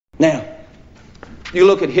Now, you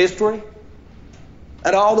look at history,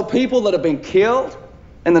 at all the people that have been killed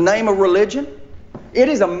in the name of religion, it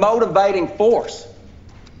is a motivating force.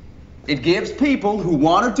 It gives people who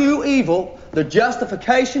want to do evil the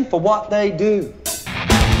justification for what they do.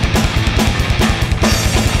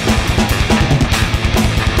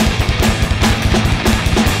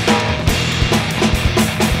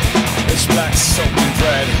 It's black soaked in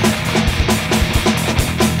dread,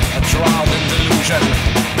 a drowned in delusion.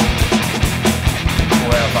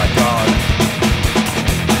 Where have I gone?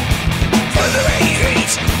 Flittering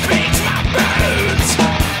heat beats my bones.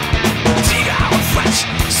 Dig out flesh,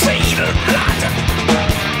 see the blood.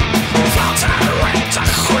 Flutter into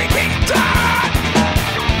creeping death.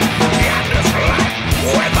 The end of life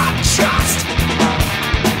with unjust.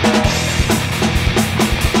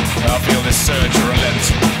 I feel this surge relent.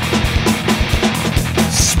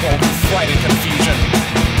 Smoke, fright and confusion.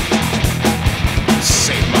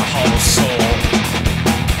 Save my hollow soul.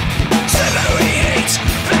 Slithering heat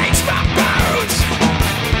paints my bones.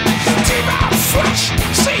 Devour flesh,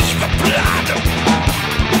 see the blood.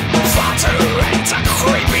 Flutter into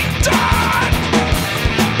creeping dawn.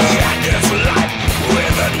 The end of life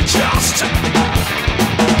with unjust.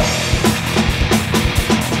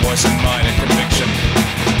 Poison mind and conviction.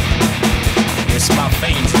 It's my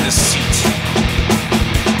veins in the seat.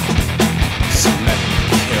 So let me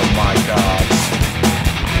kill my gods.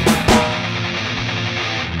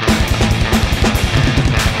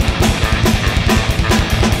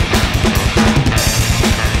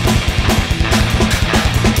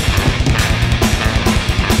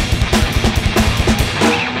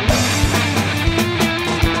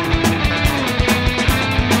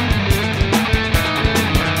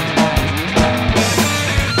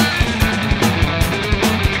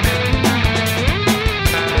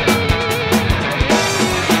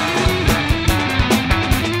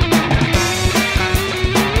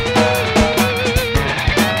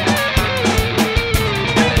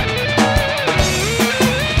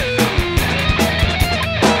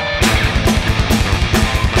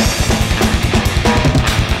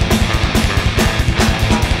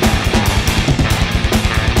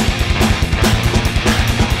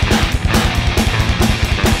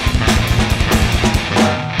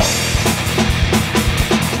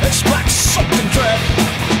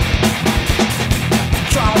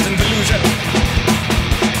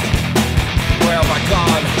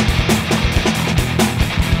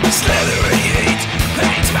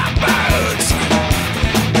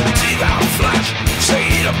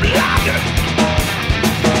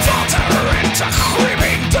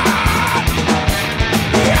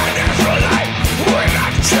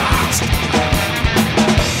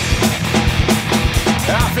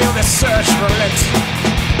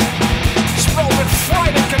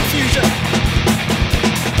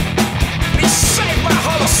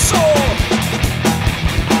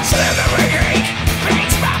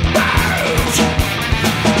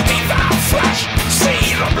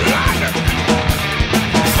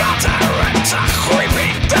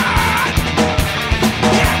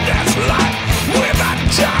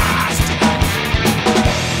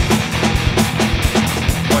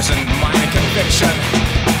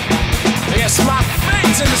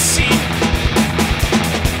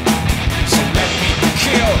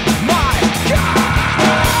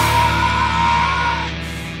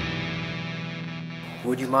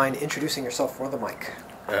 Would you mind introducing yourself for the mic?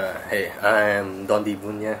 Hey, I am Dondi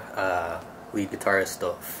Bunye, lead guitarist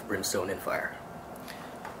of Brimstone In Fire.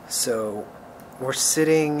 So, we're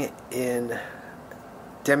sitting in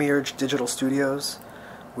Demiurge Digital Studios,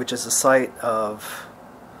 which is the site of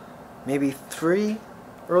maybe 3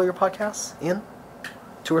 earlier podcasts, Ian?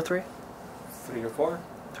 2 or 3? 3 or 4?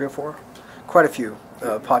 3 or 4? Quite a few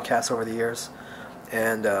podcasts over the years.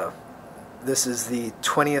 And this is the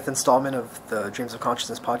 20th installment of the Dreams of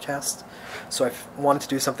Consciousness podcast. So I wanted to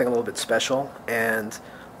do something a little bit special. And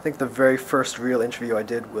I think the very first real interview I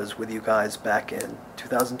did was with you guys back in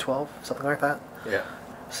 2012, something like that. Yeah.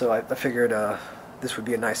 So I figured this would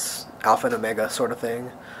be a nice alpha and omega sort of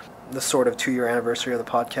thing. The sort of 2-year anniversary of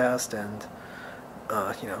the podcast, and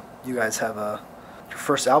you guys have your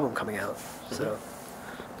first album coming out, so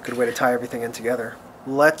good way to tie everything in together.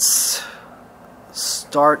 Let's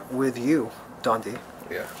start with you, Dondi.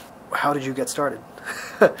 Yeah. How did you get started?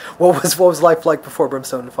 What was life like before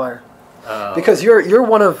Brimstone In Fire? Because you're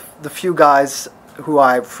one of the few guys who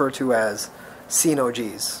I refer to as scene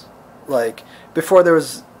OGs. Like before there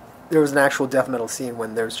was an actual death metal scene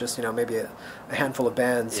when there's just maybe a handful of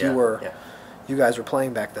bands. Yeah, you guys were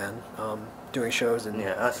playing back then, doing shows and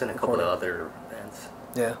us and a couple of other bands.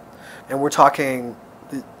 Yeah, and we're talking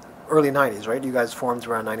early 90s, right? You guys formed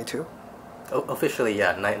around 92? Officially,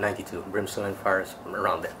 yeah, 92. Brimstone In Fire is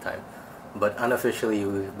around that time. But unofficially,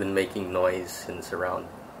 we've been making noise since around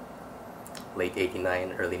late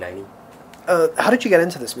 89, early 90. How did you get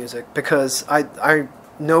into this music? Because I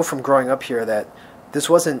know from growing up here that this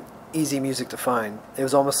wasn't easy music to find. It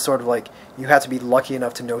was almost sort of like you had to be lucky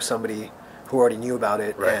enough to know somebody who already knew about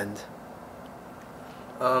it. Right. And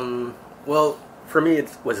well, for me,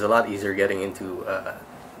 it was a lot easier getting into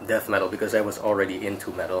death metal because I was already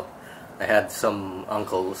into metal. I had some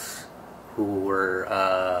uncles who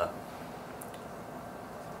were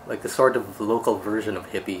like the sort of local version of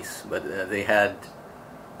hippies, but they had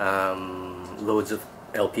loads of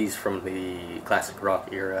LPs from the classic rock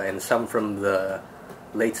era and some from the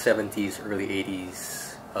late 70s, early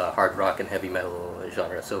 80s hard rock and heavy metal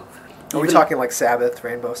genre. So, are we talking like Sabbath,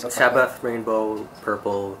 Rainbow, stuff Sabbath, like that? Rainbow,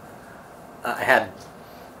 Purple. I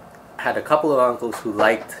had a couple of uncles who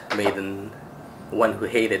liked Maiden, one who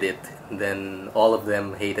hated it, and then all of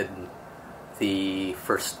them hated the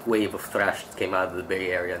first wave of thrash that came out of the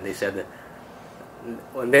Bay Area, and they said that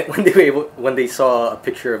when they saw a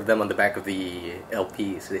picture of them on the back of the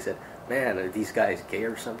LPs, they said, "Man, are these guys gay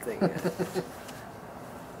or something?"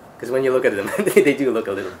 Because when you look at them, they do look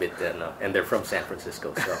a little bit, and they're from San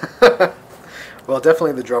Francisco, so. Well,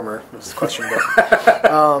 definitely the drummer was questionable.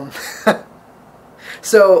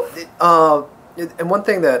 So, and one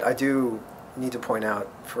thing that I do need to point out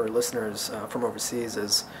for listeners from overseas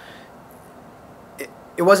is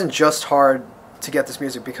it wasn't just hard to get this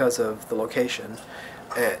music because of the location.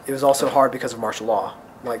 It was also hard because of martial law.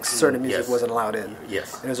 Like, certain music wasn't allowed in.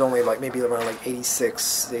 Yes. And it was only, like, maybe around, like,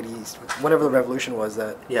 86, 80, whenever the revolution was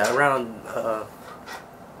that... Yeah, around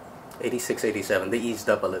 86, 87. They eased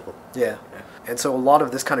up a little. Yeah. And so a lot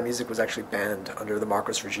of this kind of music was actually banned under the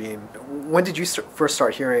Marcos regime. When did you first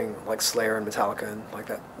start hearing, like, Slayer and Metallica and, like,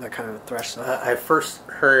 that kind of thrash stuff? I first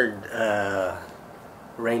heard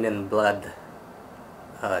Rain and Blood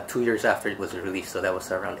 2 years after it was released, so that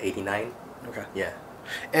was around 89. Okay. Yeah.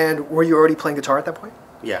 And were you already playing guitar at that point?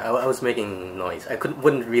 Yeah, I was making noise. I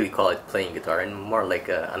wouldn't really call it playing guitar, and more like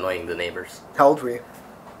annoying the neighbors. How old were you?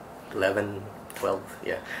 11, 12,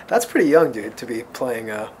 yeah. That's pretty young, dude, to be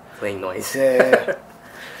playing... Playing noise. Yeah.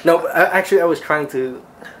 No, actually, I was trying to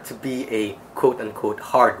be a quote-unquote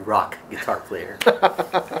hard rock guitar player.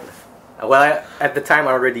 Well, at the time,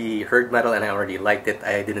 I already heard metal, and I already liked it.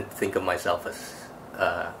 I didn't think of myself as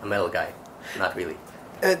a metal guy. Not really.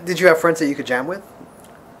 Did you have friends that you could jam with?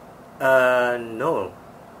 No.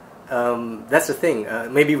 That's the thing.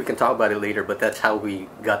 Maybe we can talk about it later, but that's how we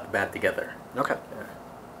got the band together. Okay. Yeah.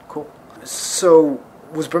 Cool. So,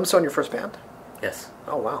 was Brimstone your first band? Yes.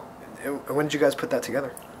 Oh, wow. And when did you guys put that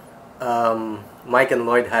together? Mike and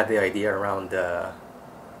Lloyd had the idea around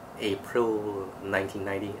April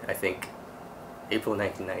 1990, I think. April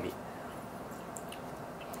 1990.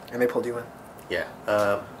 And they pulled you in? Yeah.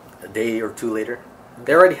 A day or two later.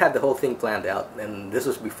 They already had the whole thing planned out, and this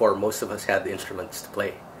was before most of us had the instruments to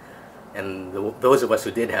play. And those of us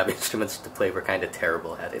who did have instruments to play were kind of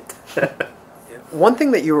terrible at it. One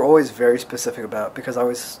thing that you were always very specific about, because I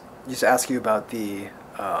always used to ask you about the,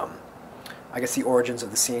 I guess, the origins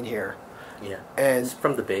of the scene here. Yeah. And it's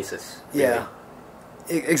from the basis. Yeah.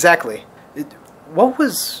 Really. Exactly. What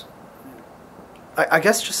was... I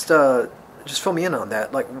guess just fill me in on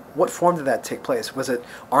that. Like, what form did that take place? Was it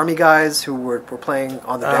army guys who were playing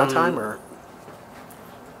on the downtime, or?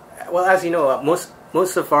 Well, as you know,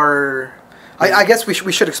 most of our... I guess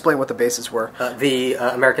we should explain what the bases were. The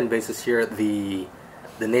American bases here, the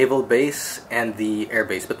naval base and the air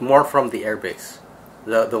base, but more from the air base,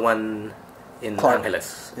 the one in Clark.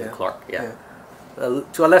 Angeles, in Clark. Yeah. Yeah.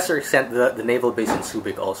 To a lesser extent, the naval base in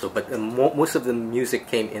Subic also, but most of the music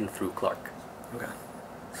came in through Clark. Okay.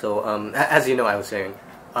 So, as you know, I was saying,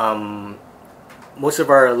 most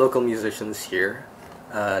of our local musicians here,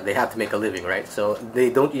 they have to make a living, right? So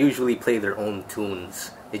they don't usually play their own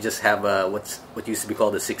tunes. They just have what used to be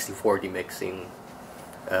called a 60-40 mixing,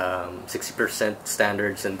 60%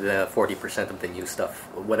 standards and 40% of the new stuff,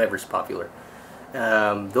 whatever's popular.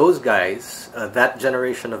 Those guys, that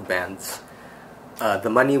generation of bands, the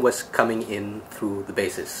money was coming in through the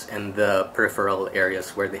bases and the peripheral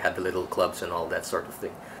areas where they had the little clubs and all that sort of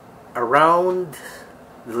thing. Around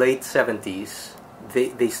the late 70s,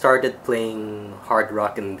 they started playing hard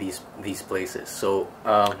rock in these places. So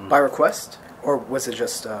by request, or was it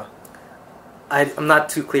just? I'm not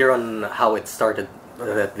too clear on how it started.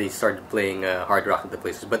 That they started playing hard rock at the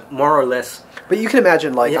places, but more or less. But you can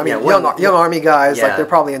imagine, like, young army guys, like they're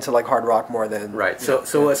probably into like hard rock more than right.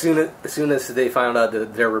 So as soon as they found out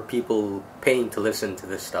that there were people paying to listen to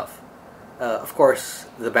this stuff, of course,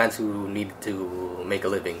 the bands who needed to make a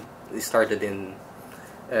living, they started in,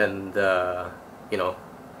 and you know,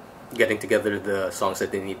 getting together the songs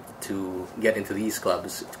that they need to get into these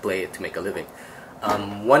clubs to play it to make a living.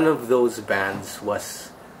 One of those bands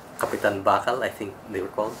was Kapitan Bakal, I think they were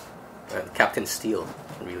called, Captain Steel,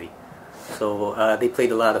 really. So they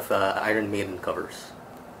played a lot of Iron Maiden covers.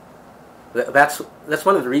 That's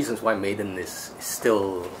one of the reasons why Maiden is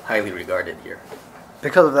still highly regarded here.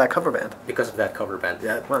 Because of that cover band. Because of that cover band.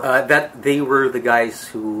 Wow. That they were the guys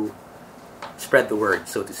who spread the word,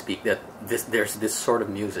 so to speak, that there's this sort of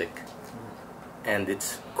music, and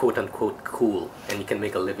it's quote unquote cool, and you can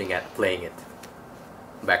make a living at playing it.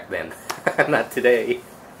 Back then, not today.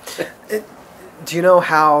 Do you know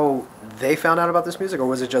how they found out about this music, or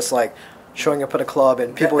was it just like showing up at a club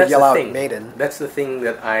and people would That's yell the out thing. Maiden? That's the thing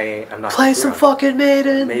that I'm not Play sure some on. fucking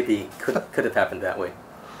Maiden. Maybe could have happened that way.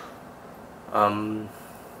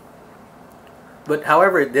 But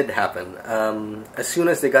however it did happen, as soon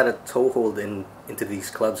as they got a toehold into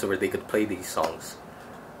these clubs where they could play these songs,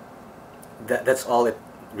 that's all it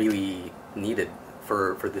really needed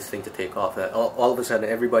for this thing to take off. All of a sudden,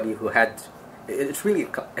 everybody who had... It's really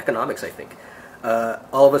economics, I think.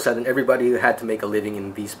 All of a sudden, everybody who had to make a living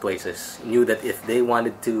in these places knew that if they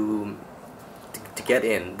wanted to get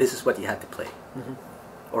in, this is what you had to play. Mm-hmm.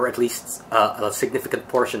 Or at least a significant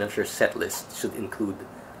portion of your set list should include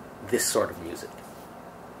this sort of music.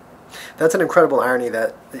 That's an incredible irony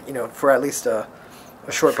that, you know, for at least a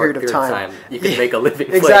short period of time you can make a living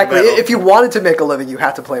playing exactly. metal. If you wanted to make a living, you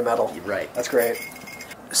had to play metal. Right. That's great.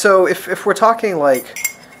 So if we're talking like,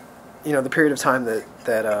 you know, the period of time that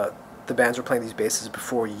the bands were playing these basses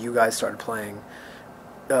before you guys started playing,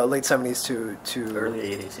 late 70s to early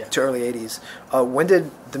 80s, yeah. To early 80s, when did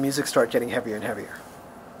the music start getting heavier and heavier?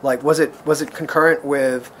 Like, was it concurrent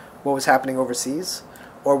with what was happening overseas,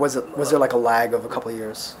 or was there like a lag of a couple of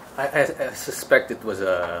years? I suspect it was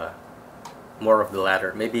more of the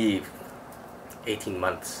latter, maybe 18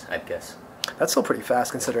 months, I'd guess. That's still pretty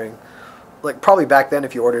fast considering, like, probably back then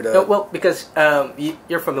if you ordered a... No, well, because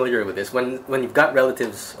you're familiar with this. When you've got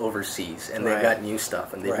relatives overseas and they've got new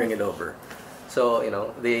stuff and they bring it over, so, you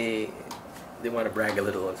know, they want to brag a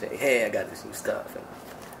little and say, hey, I got this new stuff. And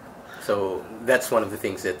so that's one of the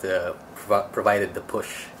things that provided the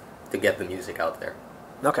push to get the music out there.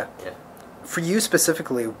 Okay. Yeah. For you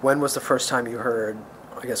specifically, when was the first time you heard,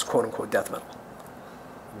 I guess, quote-unquote, death metal?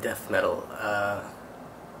 Death metal,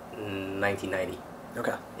 1990.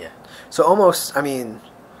 Okay. Yeah. So almost, I mean...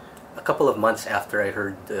 A couple of months after I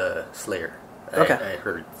heard Slayer, okay. I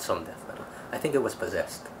heard some death metal. I think it was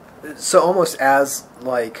Possessed. So almost as,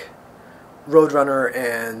 like, Roadrunner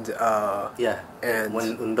and... yeah. And...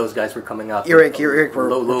 When those guys were coming out... Earache were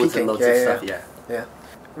loads peaking. and loads of stuff, yeah. Yeah.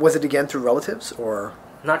 Was it again through relatives, or...?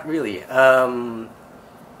 Not really. The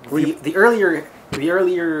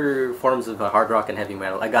earlier forms of hard rock and heavy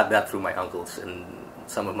metal, I got that through my uncles and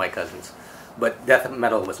some of my cousins. But death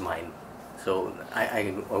metal was mine, so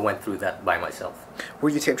I went through that by myself. Were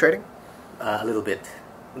you tape trading? A little bit.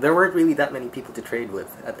 There weren't really that many people to trade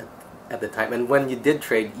with at the time, and when you did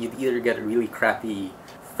trade, you'd either get really crappy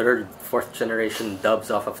third, fourth generation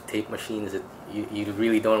dubs off of tape machines that you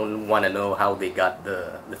really don't want to know how they got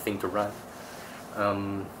the thing to run.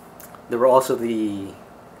 There were also the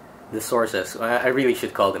sources. I really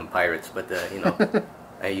should call them pirates, but you know,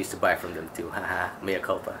 I used to buy from them too. Haha, mea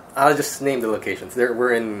culpa. I'll just name the locations. There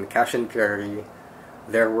were in Cash and Carry.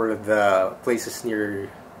 There were the places near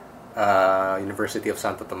University of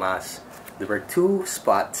Santo Tomas. There were 2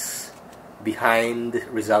 spots behind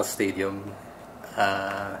Rizal Stadium.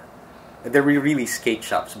 There were really skate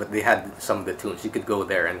shops, but they had some of the tunes. You could go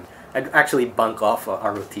there, and I'd actually bunk off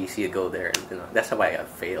ROTC and go there, and you know, that's how I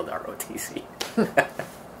failed ROTC.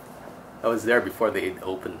 I was there before they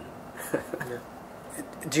opened. Yeah.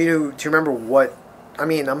 Do you remember what? I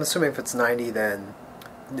mean, I'm assuming if it's 90, then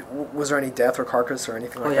was there any death or carcass or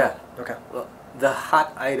anything like that? Okay. Well, the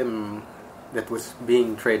hot item that was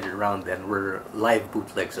being traded around then were live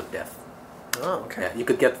bootlegs of Death. Oh, okay. Yeah, you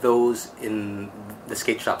could get those in the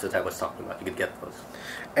skate shops that I was talking about. You could get those.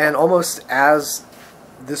 And almost as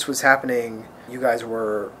this was happening, you guys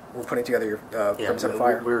were putting together your Brimstone In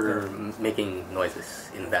Fire. We're making noises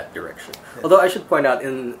in that direction. Yeah. Although I should point out,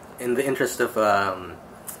 in the interest of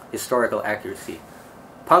historical accuracy,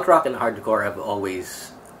 punk rock and hardcore have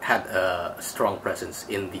always had a strong presence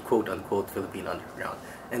in the quote-unquote Philippine underground.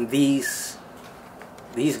 And these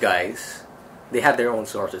guys, they had their own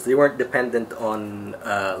sources. They weren't dependent on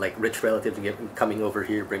like rich relatives coming over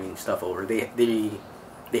here, bringing stuff over. They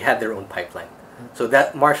had their own pipeline. So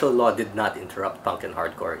that martial law did not interrupt punk and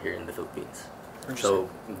hardcore here in the Philippines. So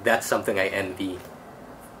that's something I envy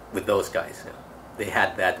with those guys. They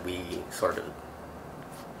had that. We sort of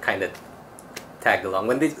kind of tagged along.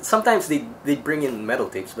 When sometimes they bring in metal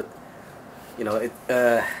tapes, but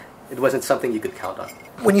it wasn't something you could count on.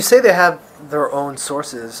 When you say they have their own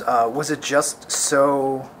sources, was it just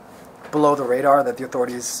so below the radar that the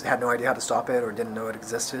authorities had no idea how to stop it or didn't know it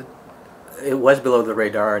existed? It was below the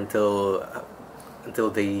radar until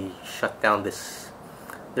they shut down this.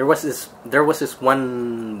 There was this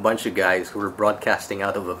one bunch of guys who were broadcasting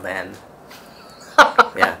out of a van.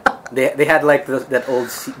 Yeah, they had like that old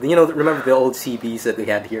remember the old CBs that they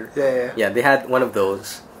had here? Yeah. They had one of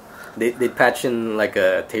those. They'd patch in like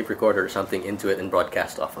a tape recorder or something into it and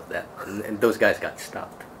broadcast off of that, and those guys got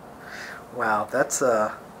stopped. Wow, that's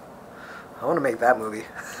I want to make that movie.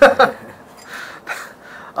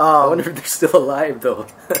 I wonder if they're still alive though.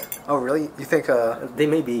 Oh really? You think they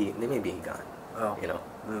may be gone. Oh,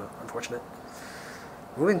 unfortunate.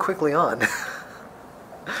 Moving quickly on.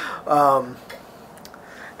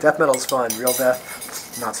 Death metal's fun. Real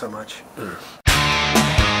death, not so much.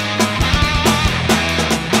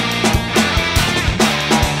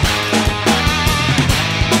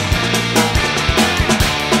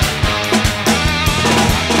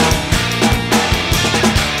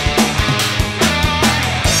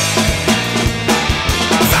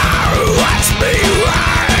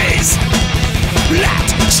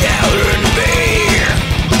 Children be.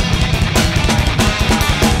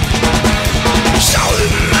 Show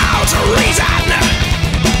them how to reason.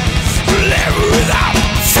 Live without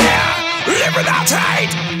fear. Live without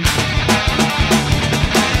hate.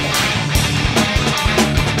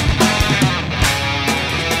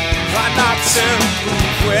 Try not to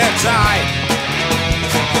prove we're tied.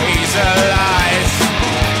 These are lies.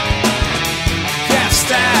 Can't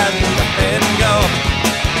stand and go.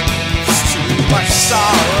 Much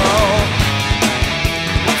sorrow.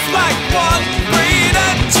 It's like one brain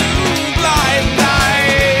and two blind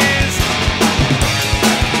eyes.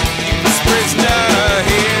 Keep us prisoner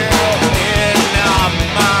here in our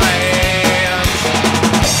minds.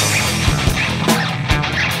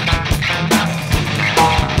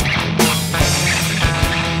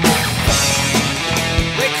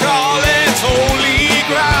 They call it holy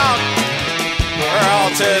ground. We're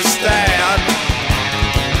all to stand.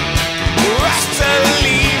 To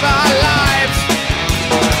leave our lives,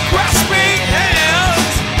 grasping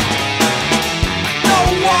hands. No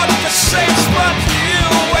one to save but you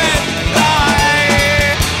and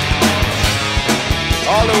I.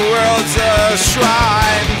 All the world's a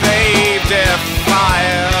shrine they've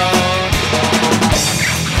defiled.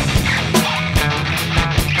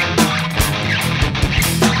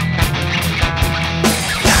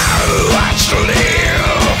 Now watch to live.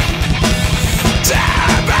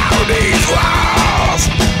 Damn out these walls.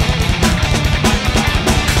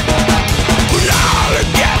 All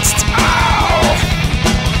against all.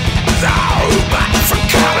 Though but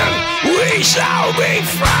forgotten, we shall be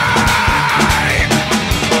free.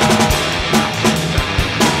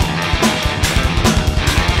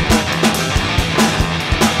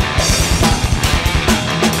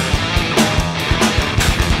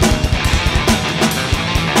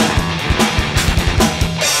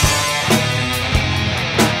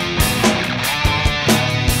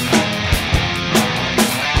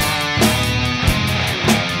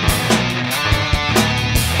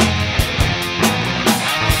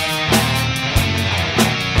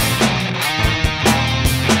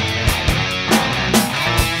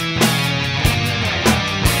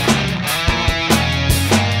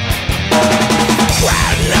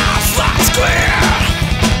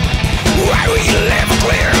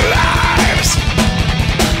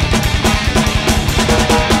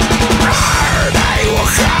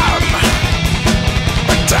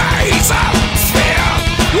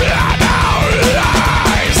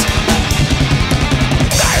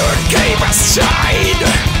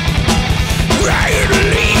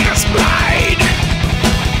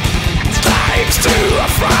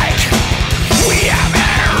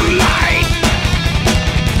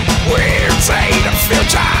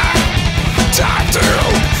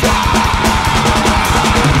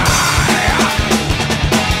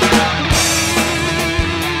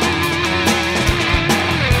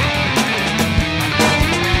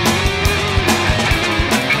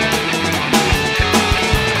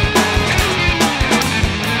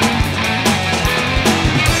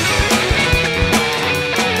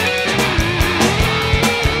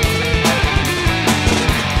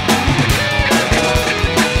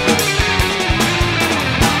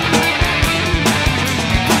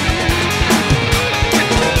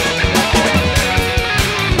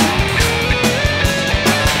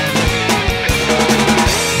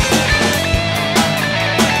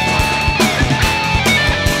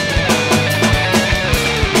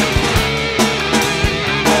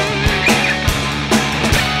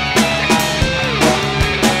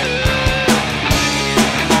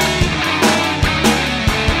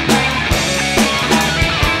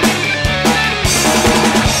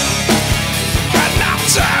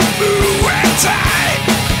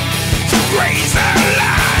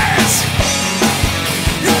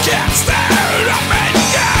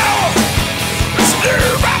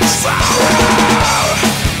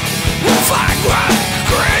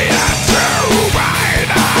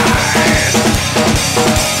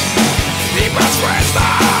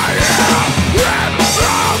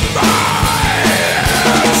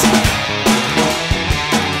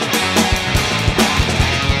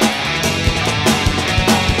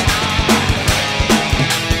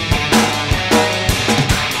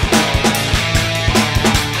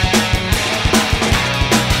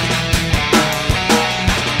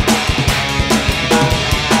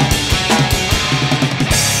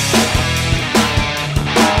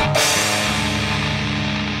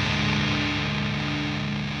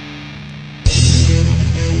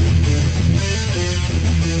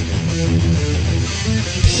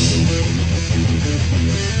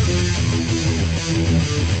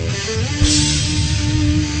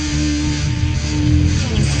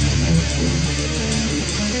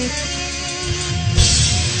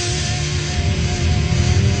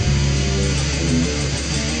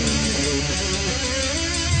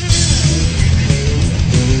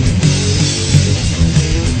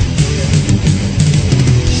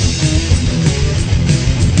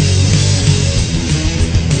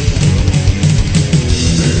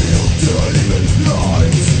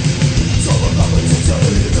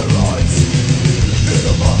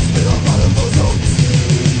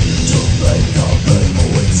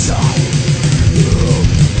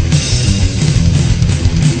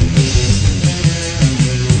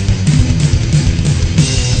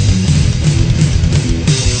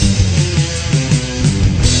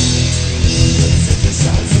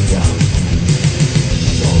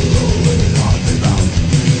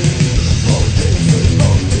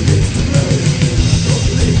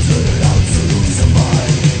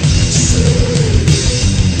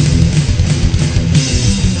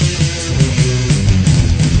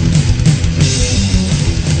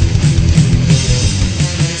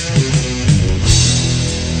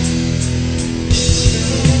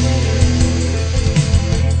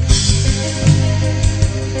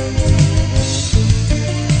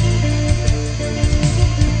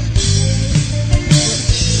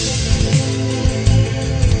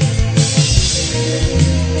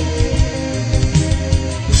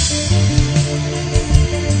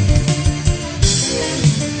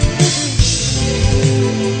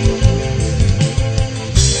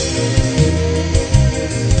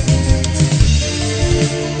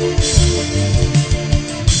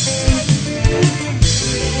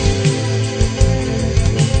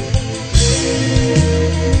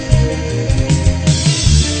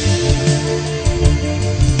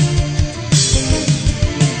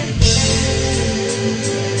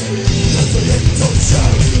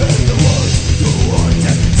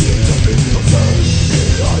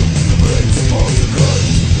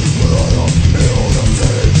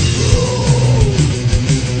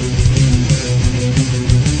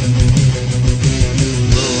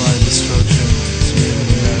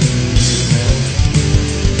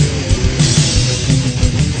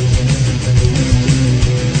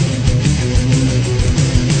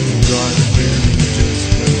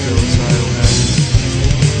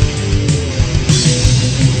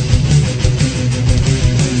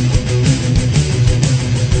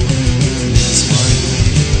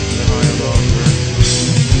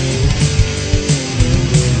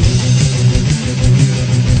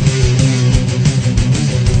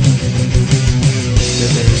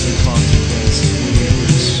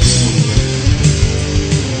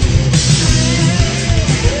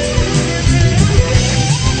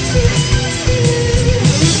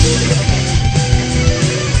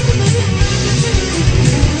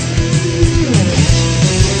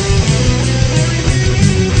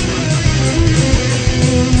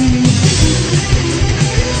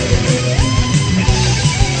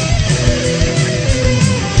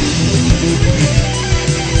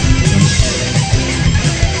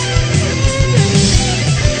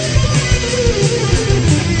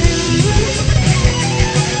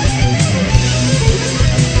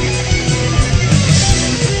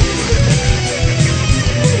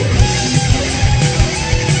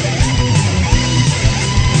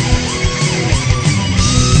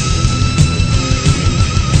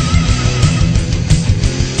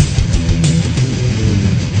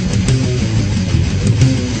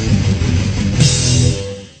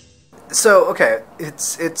 So okay,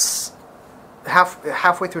 it's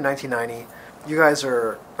halfway through 1990. You guys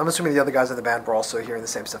are. I'm assuming the other guys in the band were also hearing the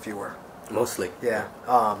same stuff you were. Mostly. Yeah.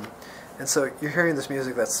 And so you're hearing this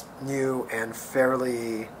music that's new and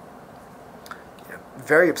fairly,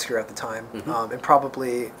 very obscure at the time, Mm-hmm. and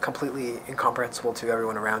probably completely incomprehensible to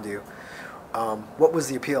everyone around you. What was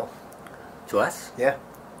the appeal? To us? Yeah.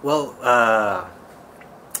 Well,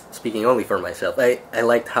 speaking only for myself, I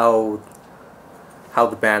liked how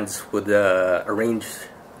the bands would arrange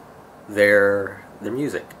their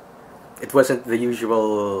music. It wasn't the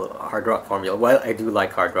usual hard rock formula. While I do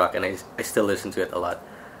like hard rock and I still listen to it a lot,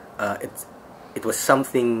 it was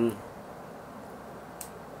something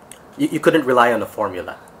you couldn't rely on a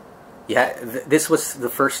formula. Yeah, this was the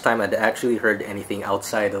first time I'd actually heard anything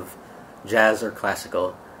outside of jazz or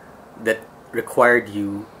classical that required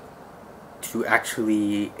you to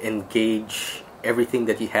actually engage everything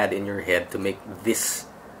that you had in your head to make this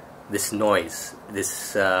noise,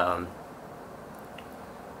 this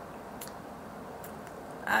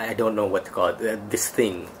I don't know what to call it, this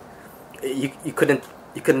thing. You couldn't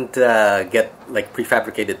you couldn't get like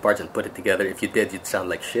prefabricated parts and put it together. If you did, you'd sound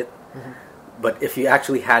like shit. Mm-hmm. But if you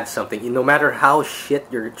actually had something, no matter how shit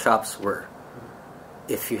your chops were,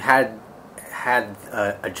 if you had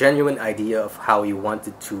a genuine idea of how you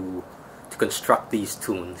wanted to construct these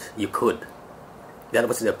tunes, you could. That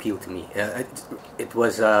was the appeal to me. It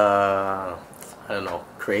was I don't know,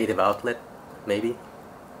 creative outlet, maybe.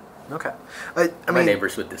 Okay. My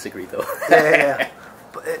neighbors would disagree, though. Yeah.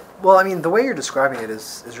 Well, I mean, the way you're describing it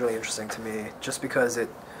is really interesting to me, just because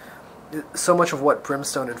so much of what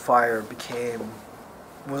Brimstone in Fire became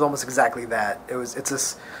was almost exactly that. It's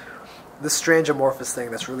this strange amorphous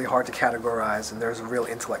thing that's really hard to categorize, and there's a real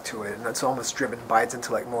intellect to it, and it's almost driven by its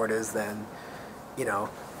intellect more it is than,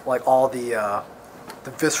 like all the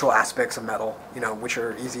visceral aspects of metal, which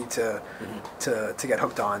are easy to get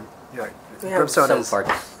hooked on. Brimstone some is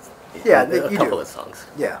parts. Yeah, a you couple do. of songs.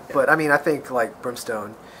 Yeah, but I mean, I think like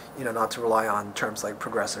Brimstone, not to rely on terms like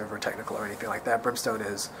progressive or technical or anything like that. Brimstone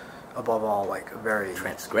is, above all, like very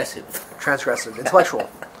transgressive, intellectual.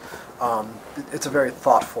 It's a very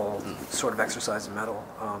thoughtful sort of exercise in metal,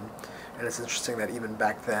 and it's interesting that even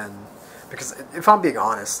back then, because if I'm being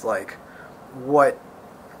honest, like what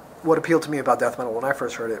appealed to me about death metal when I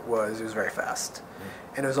first heard it was very fast,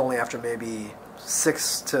 and it was only after maybe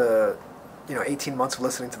 6 to 18 months of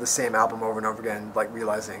listening to the same album over and over again, like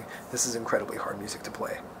realizing this is incredibly hard music to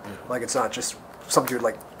play. Like it's not just some dude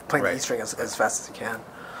like playing the E string as fast as he can.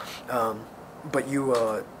 But you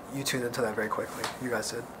tuned into that very quickly. You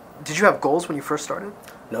guys did. Did you have goals when you first started?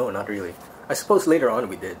 No, not really. I suppose later on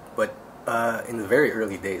we did, but in the very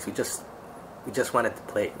early days, we just wanted to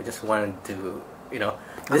play. We just wanted to, I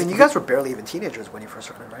mean, you guys were barely even teenagers when you first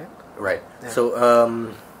started, right? Right. Yeah. So,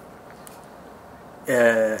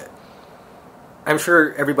 I'm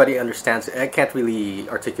sure everybody understands. I can't really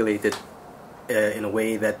articulate it in a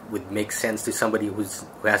way that would make sense to somebody who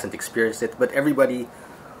hasn't experienced it. But everybody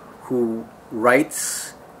who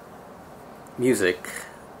writes music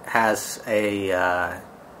has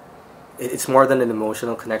it's more than an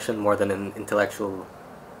emotional connection, more than an intellectual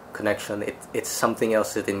connection. It's something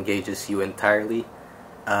else that engages you entirely.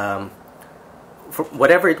 For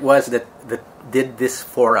whatever it was that did this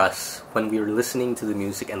for us when we were listening to the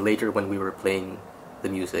music and later when we were playing the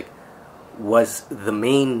music was the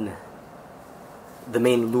main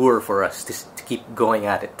lure for us to keep going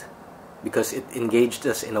at it, because it engaged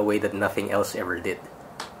us in a way that nothing else ever did.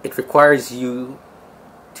 It requires you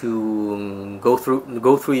to go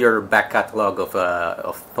through your back catalog of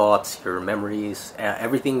thoughts, your memories,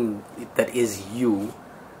 everything that is you,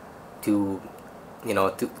 to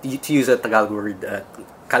use a Tagalog word,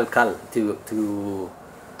 kalkal, to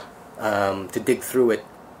dig through it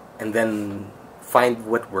and then find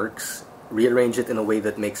what works, rearrange it in a way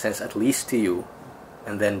that makes sense at least to you,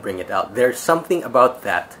 and then bring it out. There's something about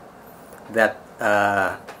that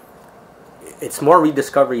it's more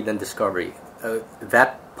rediscovery than discovery.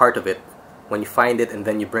 That part of it, when you find it and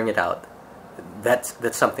then you bring it out, that's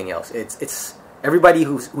something else. It's everybody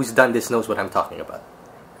who's done this knows what I'm talking about.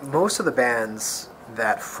 Most of the bands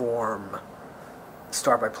that form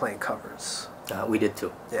start by playing covers. We did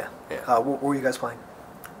too. Yeah. Yeah. What were you guys playing?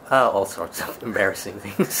 All sorts of embarrassing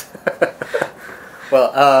things.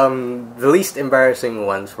 Well, the least embarrassing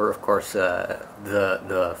ones were, of course,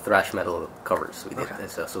 the thrash metal covers we did. Okay.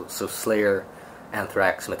 So Slayer,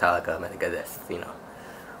 Anthrax, Metallica, Megadeth.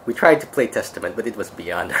 We tried to play Testament, but it was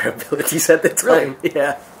beyond our abilities at the time. Really?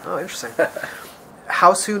 Yeah. Oh, interesting.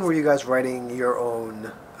 How soon were you guys writing your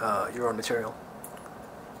own material?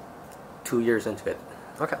 2 years into it.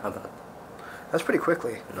 Okay. About. That's pretty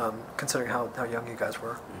quickly, considering how young you guys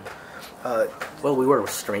were. Well, we were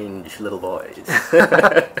strange little boys.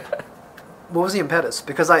 What was the impetus?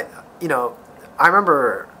 Because I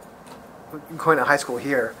remember going to high school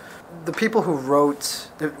here, the people who wrote,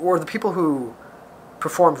 or the people who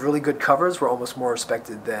performed really good covers were almost more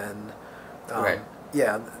respected than, Right.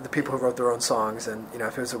 Yeah, the people who wrote their own songs. And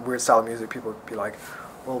if it was a weird style of music, people would be like,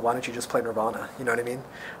 well, why don't you just play Nirvana? You know what I mean?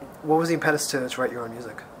 What was the impetus to write your own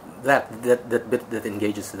music? That bit that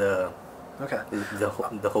engages the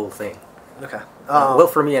whole thing. Okay. Well,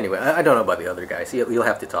 for me anyway. I don't know about the other guys. You'll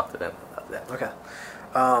have to talk to them about that. Okay.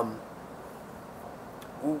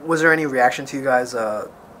 Was there any reaction to you guys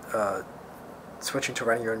switching to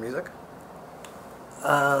writing your own music?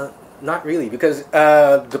 Not really, because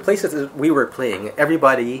the places that we were playing,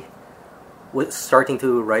 everybody was starting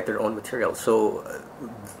to write their own material. So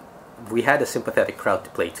we had a sympathetic crowd to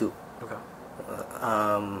play to. Okay.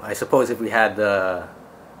 I suppose if we had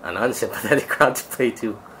an unsympathetic crowd to play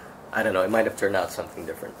to, I don't know, it might have turned out something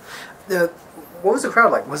different. what was the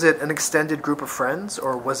crowd like? Was it an extended group of friends,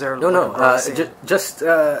 or was there No, a growing scene? just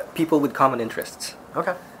people with common interests.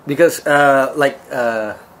 Okay. Because like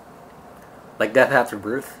Death After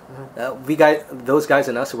Birth, those guys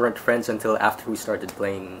and us weren't friends until after we started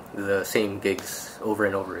playing the same gigs over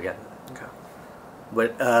and over again. Okay.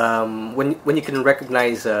 But when you can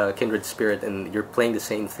recognize kindred spirit and you're playing the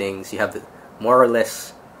same things, you have more or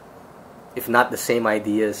less, if not the same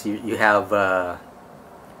ideas, you have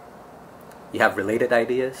related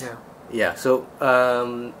ideas. Yeah. Yeah. So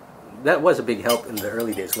that was a big help in the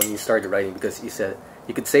early days when you started writing, because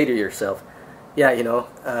you could say to yourself, yeah,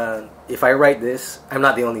 if I write this, I'm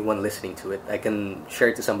not the only one listening to it. I can share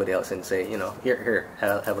it to somebody else and say, here,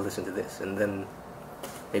 have a listen to this, and then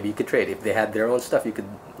maybe you could trade. If they had their own stuff, you could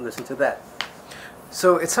listen to that.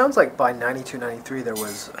 So it sounds like by 92, 93, there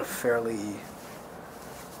was a fairly,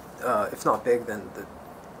 if not big, then the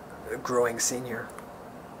growing scene here,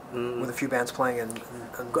 with a few bands playing and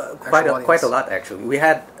quite a lot actually.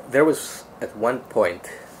 There was at one point.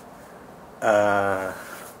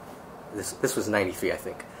 This was 93, I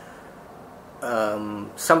think.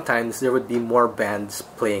 Sometimes there would be more bands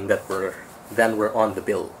playing than were on the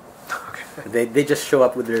bill. Okay. They just show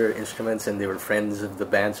up with their instruments, and they were friends of the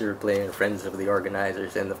bands who were playing, friends of the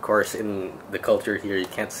organizers, and of course in the culture here you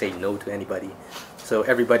can't say no to anybody. So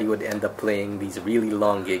everybody would end up playing these really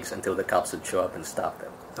long gigs until the cops would show up and stop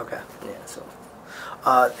them. Okay. Yeah, so.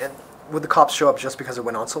 And would the cops show up just because it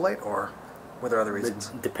went on so late, or were there other reasons?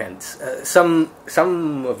 It depends. Some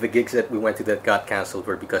of the gigs that we went to that got cancelled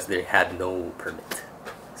were because they had no permit.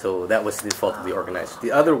 So that was the fault of the organizers.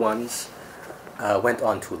 The other ones went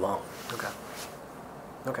on too long. Okay.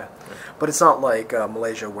 Okay. But it's not like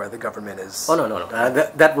Malaysia where the government is... Oh, no.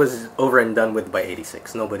 That was over and done with by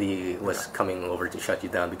 86. Nobody was coming over to shut you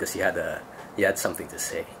down because you had something to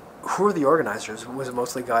say. Who were the organizers? Was it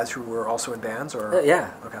mostly guys who were also in bands, or?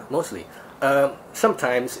 Yeah, Okay. mostly.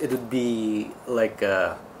 Sometimes it would be like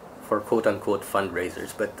for quote-unquote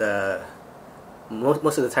fundraisers, but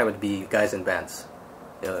most of the time it would be guys in bands.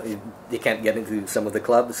 They can't get into some of the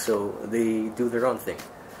clubs, so they do their own thing.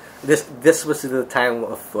 This was the time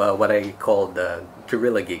of what I called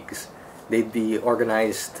guerrilla gigs. They'd be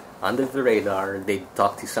organized under the radar. They'd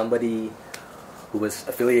talk to somebody who was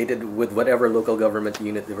affiliated with whatever local government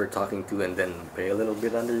unit they were talking to, and then pay a little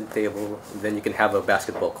bit under the table. And then you can have a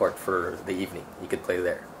basketball court for the evening. You could play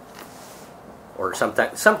there. Or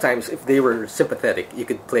sometimes, if they were sympathetic, you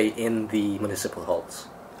could play in the municipal halls.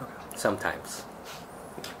 Okay. Sometimes.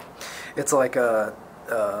 It's like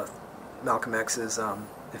Malcolm X's,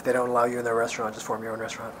 if they don't allow you in their restaurant, just form your own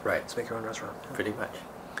restaurant. Right. Just make your own restaurant. Pretty much.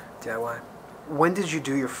 DIY. When did you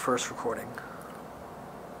do your first recording?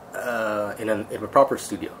 In a proper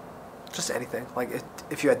studio. Just anything. Like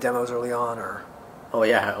if you had demos early on, or... Oh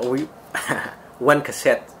yeah, one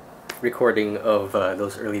cassette recording of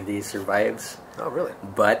those early days survives. Oh, really?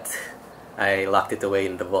 But I locked it away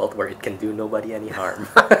in the vault where it can do nobody any harm.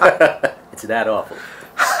 It's that awful.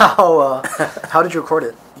 How did you record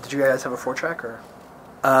it? Did you guys have a 4-track, or?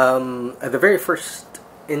 At the very first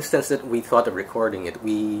instance that we thought of recording it,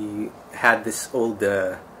 we had this old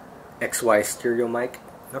XY stereo mic.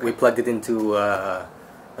 Okay. We plugged it into a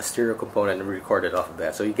stereo component and recorded off of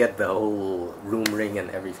that. So you get the whole room ring and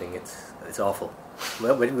everything. It's awful.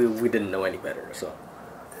 Well, but we didn't know any better. So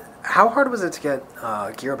How hard was it to get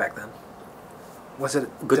gear back then? Was it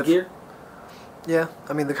good gear? Yeah,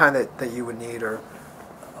 I mean the kind that you would need, or...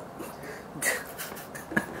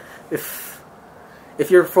 If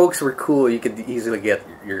your folks were cool, you could easily get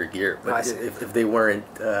your gear. I But see. if they weren't,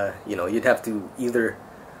 you'd have to either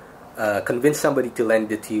convince somebody to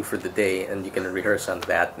lend it to you for the day, and you can rehearse on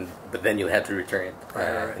that, but then you'll have to return it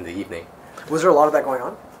Right. in the evening. Was there a lot of that going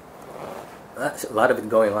on? That's a lot of it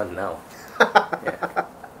going on now. Yeah.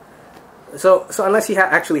 So unless you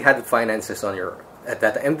actually had the finances at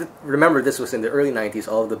that time, and remember this was in the early 90s,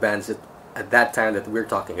 all of the bands at that time that we're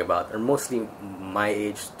talking about are mostly my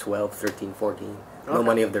age, 12, 13, 14. No Okay.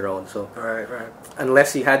 money of their own, so Right.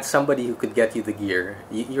 unless you had somebody who could get you the gear,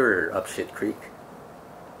 you're up shit creek.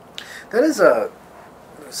 That is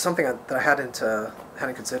something that I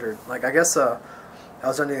hadn't considered. Like, I guess I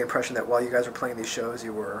was under the impression that while you guys were playing these shows,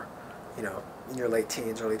 you were, in your late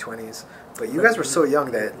teens, early 20s. But you guys were so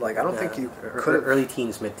young that, like, I don't think you could have... Early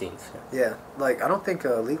teens, mid-teens. Yeah, like, I don't think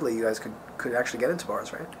legally you guys could actually get into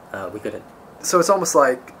bars, right? We couldn't. So it's almost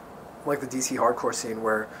like the DC hardcore scene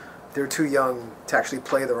where they're too young to actually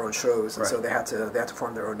play their own shows, and Right. so they had to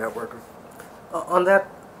form their own network. On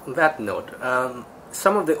that note,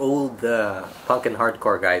 some of the old punk and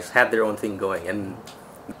hardcore guys had their own thing going, and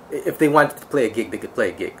if they wanted to play a gig, they could play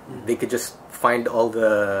a gig. They could just find all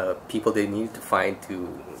the people they needed to find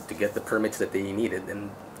to get the permits that they needed,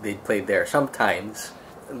 and they played there. Sometimes,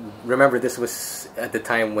 remember, this was at the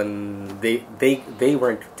time when they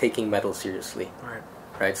weren't taking metal seriously,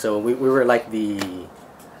 right? So we were like the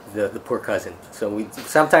poor cousin. So we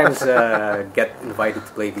sometimes get invited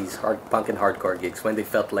to play these punk and hardcore gigs when they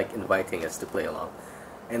felt like inviting us to play along,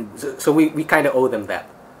 and so we kind of owe them that.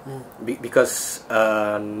 Because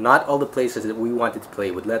not all the places that we wanted to play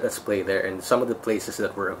would let us play there, and some of the places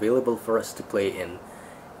that were available for us to play in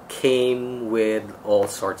came with all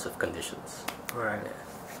sorts of conditions. Right.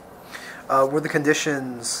 Were the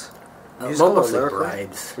conditions musical or lyrical?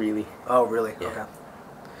 Bribes, really. Oh, really? Yeah. Okay.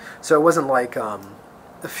 So it wasn't like a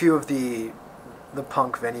few of the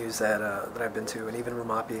punk venues that I've been to, and even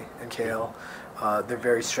Rumapi and KL. They're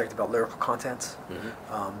very strict about lyrical content.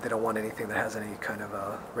 They don't want anything that has any kind of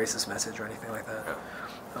a racist message or anything like that.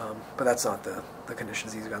 But that's not the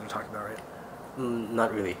conditions these guys are talking about, right?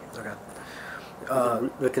 Not really. Okay.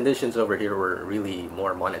 The conditions over here were really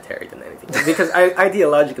more monetary than anything. Because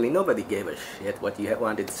ideologically, nobody gave a shit what you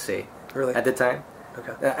wanted to say. Really? At the time.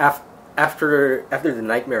 Okay. After the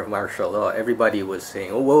nightmare of martial law, everybody was saying,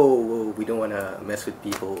 "Oh, whoa, we don't want to mess with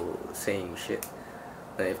people saying shit.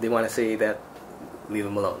 If they want to say that, leave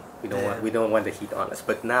them alone. We don't want the heat on us."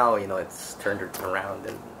 But now, it's turned around,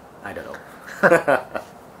 and I don't know.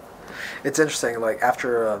 It's interesting. Like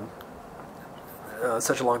after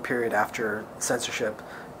such a long period after censorship,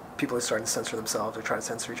 people are starting to censor themselves or try to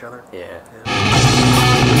censor each other. Yeah.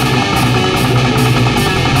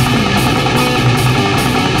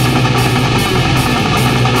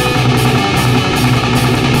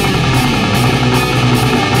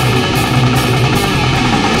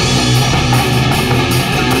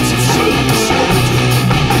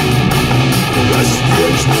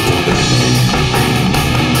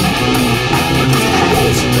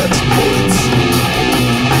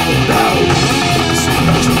 Now, it's a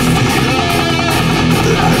matter of fear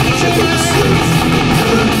that I cannot serve.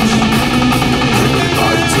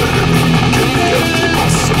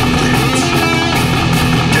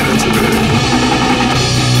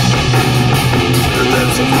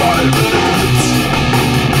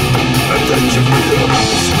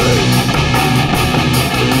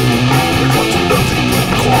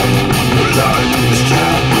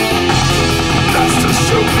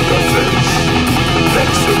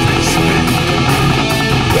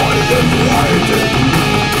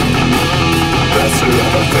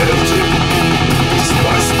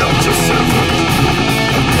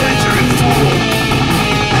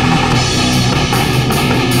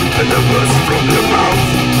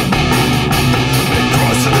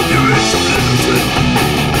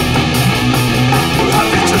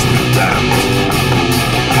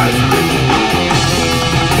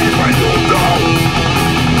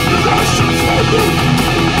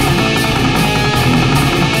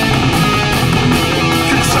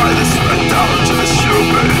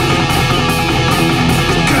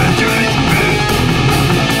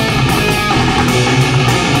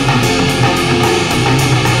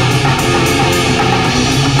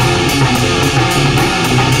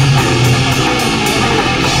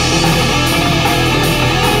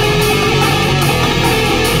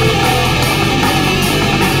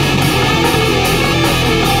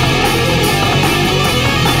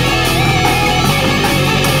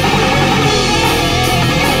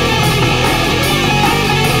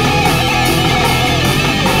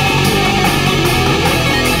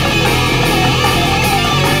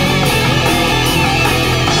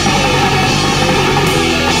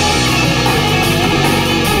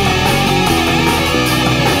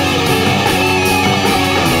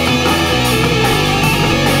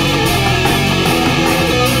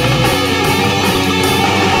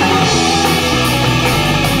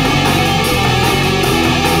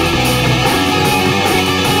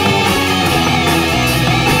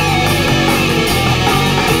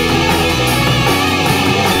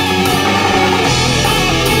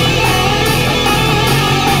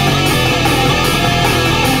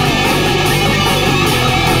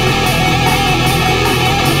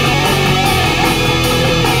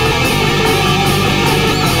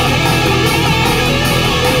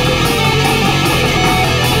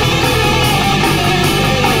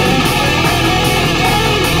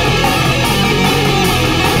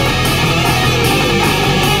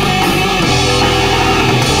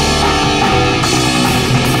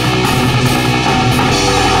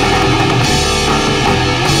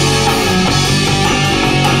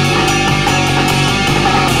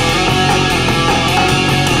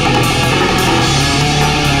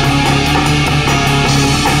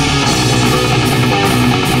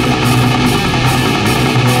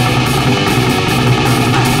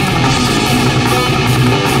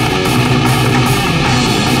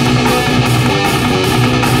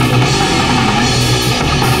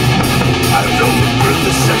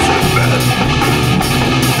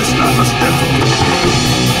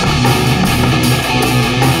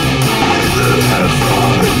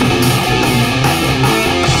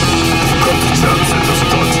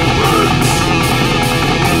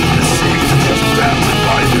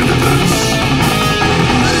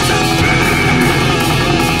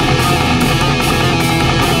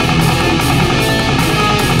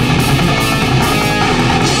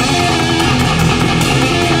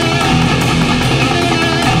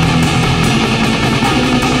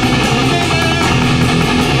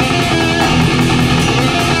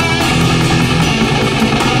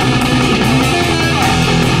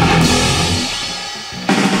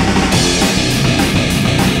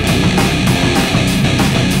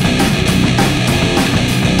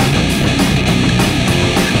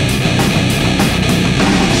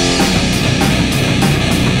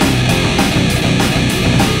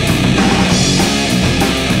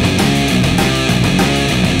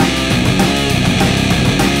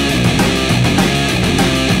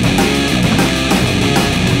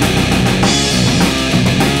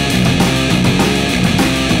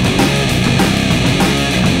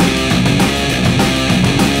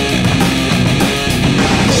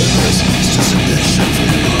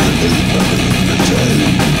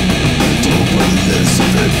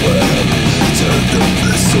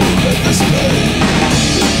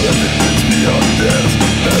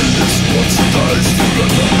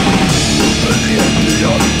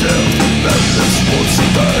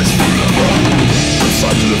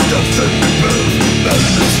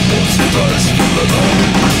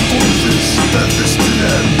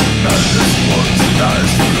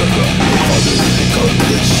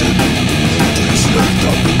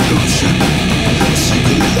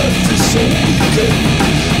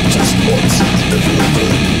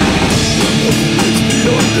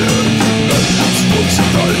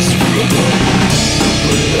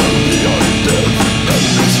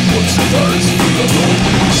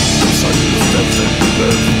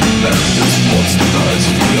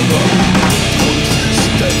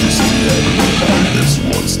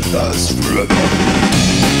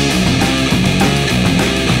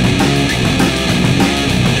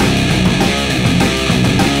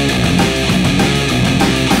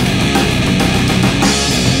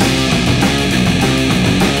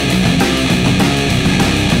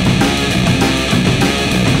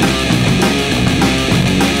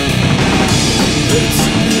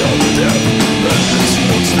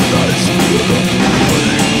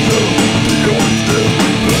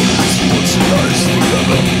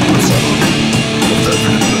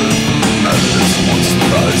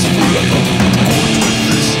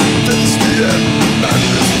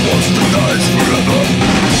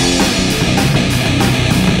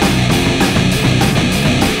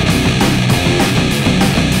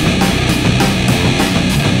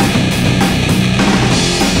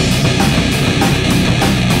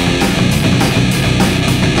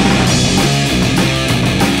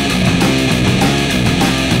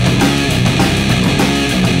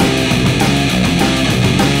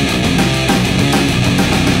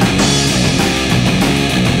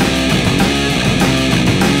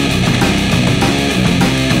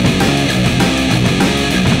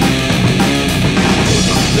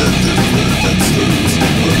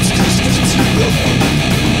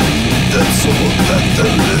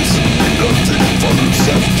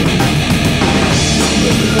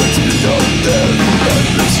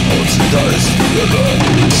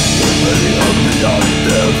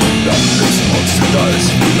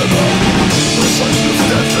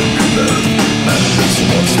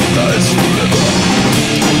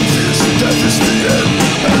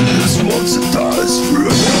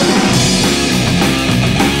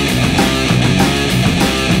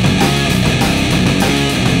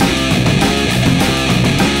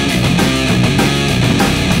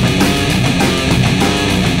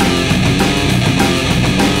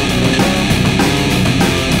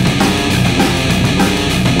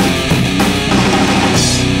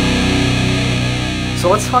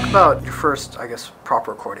 let's talk about your first, I guess,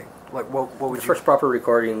 proper recording. Like, what would The first proper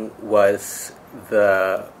recording was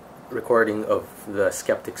the recording of the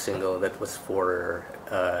Skeptic single that was for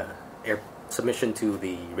submission to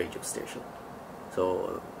the radio station.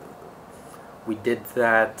 So we did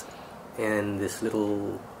that in this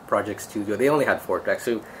little project studio. They only had 4 tracks.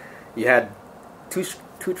 So you had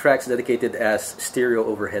two tracks dedicated as stereo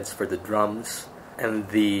overheads for the drums and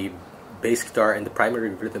the bass guitar and the primary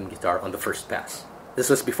rhythm guitar on the first pass. This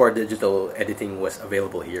was before digital editing was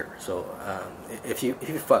available here. So if you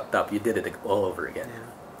fucked up, you did it all over again.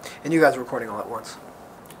 Yeah. And you guys were recording all at once?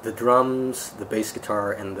 The drums, the bass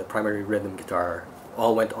guitar, and the primary rhythm guitar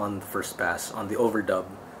all went on the first pass. On the overdub,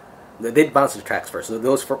 they'd bounce the tracks first. So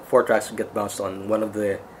those 4 tracks would get bounced on one of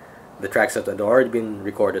the tracks that had already been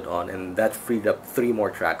recorded on, and that freed up 3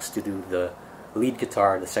 more tracks to do the lead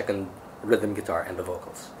guitar, the second rhythm guitar, and the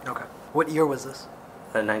vocals. Okay. What year was this?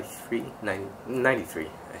 93, I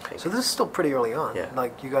think. So this is still pretty early on. Yeah.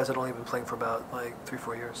 Like, you guys had only been playing for about,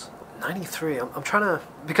 3-4 years. 93, I'm trying to...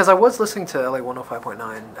 Because I was listening to LA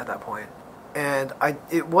 105.9 at that point, and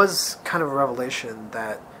it was kind of a revelation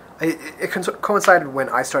that... It coincided when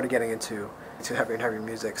I started getting into heavier and heavier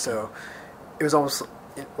music, so it was almost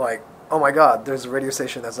like, oh my god, there's a radio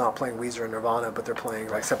station that's not playing Weezer and Nirvana, but they're playing,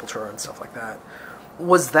 like, Sepultura and stuff like that.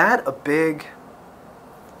 Was that a big...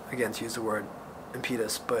 Again, to use the word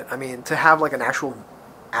impetus, but I mean, to have like an actual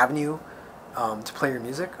avenue to play your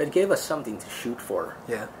music? It gave us something to shoot for.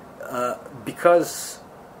 Yeah. Because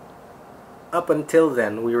up until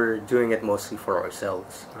then, we were doing it mostly for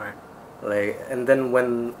ourselves. Right. And then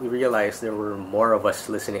when we realized there were more of us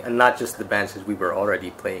listening, and not just the bands that we were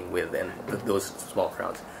already playing with and those small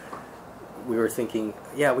crowds, we were thinking,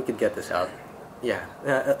 yeah, we could get this out. Yeah.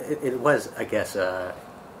 It was, I guess, a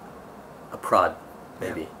prod,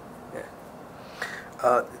 maybe.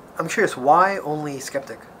 I'm curious, why only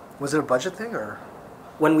Skeptic? Was it a budget thing, or?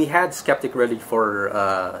 When we had Skeptic ready for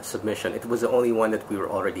submission, it was the only one that we were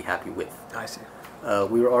already happy with. I see.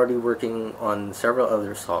 We were already working on several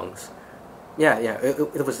other songs. Yeah,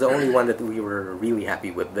 it was the only one that we were really happy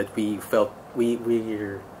with, that we felt we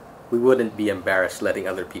wouldn't be embarrassed letting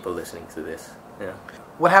other people listening to this. Yeah.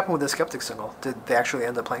 What happened with the Skeptic single? Did they actually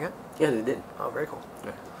end up playing it? Yeah, they did. Oh, very cool.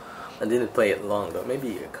 Yeah. I didn't play it long though,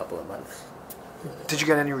 maybe a couple of months. Did you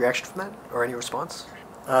get any reaction from that or any response?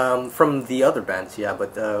 From the other bands, yeah,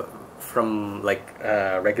 but from like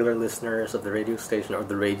regular listeners of the radio station or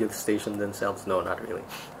the radio station themselves, no, not really.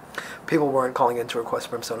 People weren't calling in to request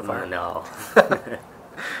Brimstone in Fire? No.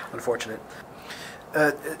 Unfortunate.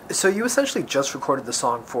 So you essentially just recorded the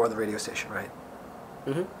song for the radio station, right?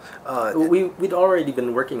 Mm-hmm. We'd already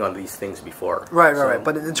been working on these things before. Right.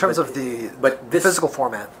 But in terms of the physical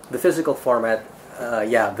format. The physical format,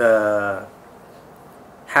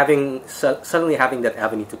 suddenly having that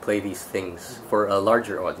avenue to play these things for a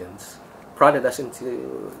larger audience prodded us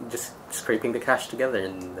into just scraping the cash together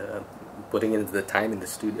and putting in the time in the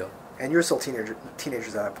studio. And you were still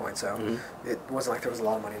teenagers at that point, so it wasn't like there was a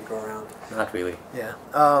lot of money to go around. Not really. Yeah.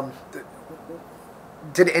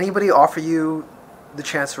 Did anybody offer you the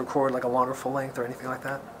chance to record like a longer full length or anything like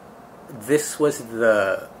that? This was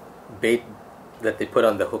the bait that they put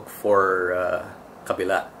on the hook for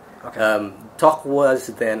Kabila. Okay. Talk was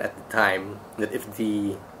then at the time that if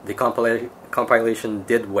the compilation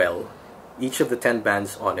did well, each of the 10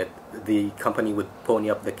 bands on it, the company would pony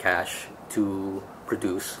up the cash to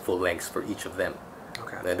produce full lengths for each of them.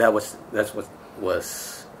 Okay. That's what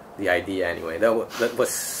was the idea anyway. That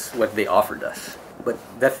was what they offered us. But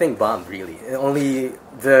that thing bombed really.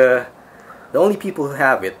 The only people who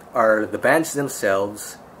have it are the bands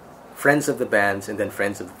themselves, friends of the bands, and then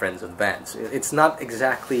friends of the friends of the bands. It's not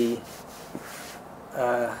exactly.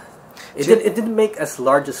 It didn't make as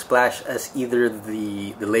large a splash as either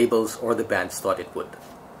the labels or the bands thought it would.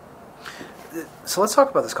 So let's talk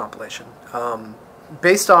about this compilation.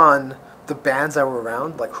 Based on the bands that were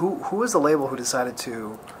around, like who was the label who decided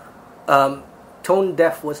to? Tone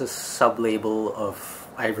Deaf was a sub-label of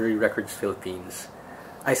Ivory Records Philippines.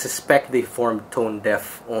 I suspect they formed Tone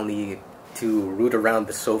Deaf only to root around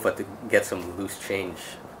the sofa to get some loose change.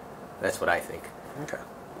 That's what I think. Okay.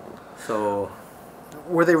 So,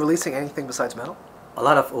 were they releasing anything besides metal? A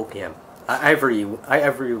lot of OPM.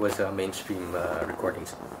 Ivory was a mainstream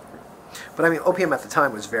recordings. But I mean, OPM at the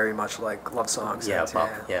time was very much like love songs. Yeah, and, pop,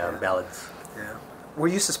 ballads. Yeah. Were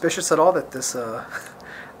you suspicious at all that this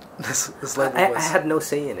this label was? I had no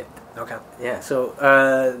say in it. Okay. Yeah. So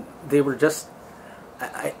they were just.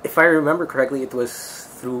 If I remember correctly, it was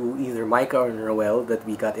through either Micah or Noel that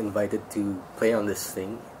we got invited to play on this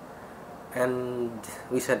thing, and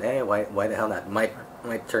we said, "Hey, why the hell not? Might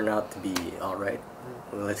turn out to be all right.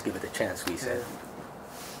 Well, let's give it a chance." We said. Yeah.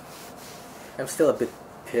 I'm still a bit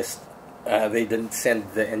pissed. They didn't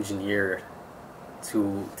send the engineer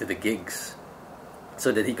to the gigs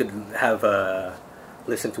so that he could have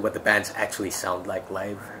listen to what the bands actually sound like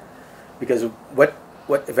live. Because what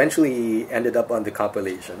eventually ended up on the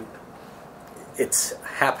compilation, it's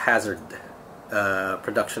haphazard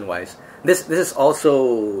production-wise. This is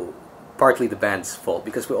also partly the band's fault,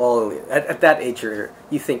 because we all at that age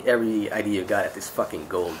you think every idea you got is fucking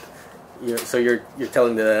gold. So you're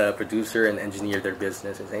telling the producer and engineer their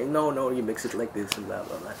business and saying no, you mix it like this and blah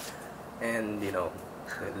blah blah, and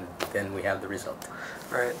then we have the result.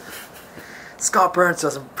 Right. Scott Burns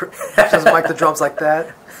doesn't like the drums like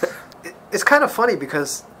that. It's kind of funny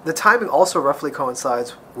because the timing also roughly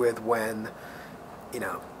coincides with when,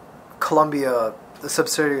 Columbia, the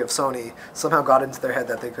subsidiary of Sony, somehow got into their head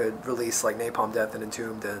that they could release like Napalm Death and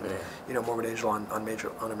Entombed and Morbid Angel on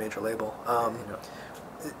a major label.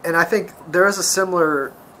 And I think there is a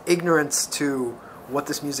similar ignorance to what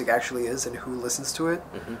this music actually is and who listens to it.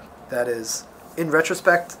 Mm-hmm. That is, in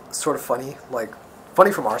retrospect, sort of funny. Like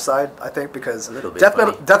funny from our side, I think, because death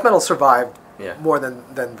metal survived more than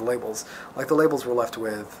the labels. Like the labels were left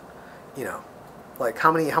with, like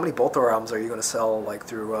how many Bolthor albums are you going to sell like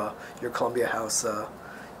through your Columbia House,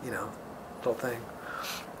 whole thing.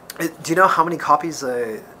 Do you know how many copies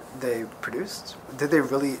they produced? Did they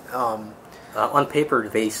really? On paper,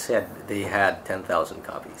 they said they had 10,000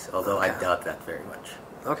 copies, although I doubt that very much.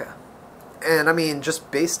 Okay. And I mean,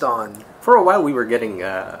 just based on... For a while, we were getting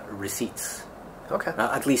receipts. Okay.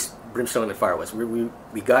 At least Brimstone In Fire was. We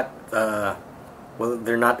got... well,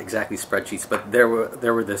 they're not exactly spreadsheets, but there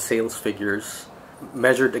were the sales figures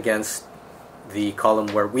measured against the column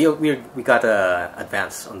where we got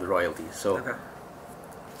advance on the royalties. So, okay.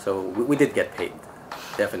 So we did get paid,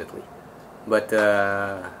 definitely. But...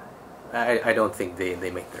 I don't think they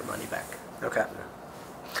make their money back. Okay.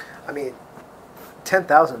 I mean,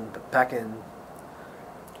 10,000 back in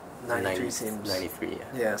 93 seems... 93, yeah.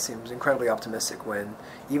 Yeah, seems incredibly optimistic when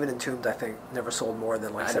even Entombed, I think, never sold more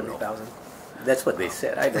than like 70,000. That's what they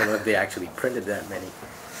said. I don't know if they actually printed that many.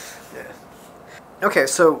 Yeah. Okay,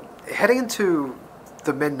 so heading into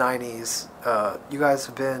the mid '90s, you guys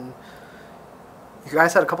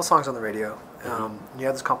had a couple songs on the radio. You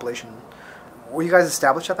had this compilation. Were you guys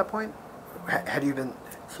established at that point? Had you been?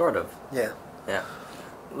 Sort of. Yeah. Yeah.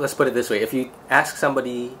 Let's put it this way: if you ask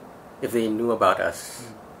somebody if they knew about us,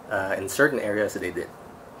 in certain areas, they did.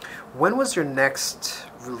 When was your next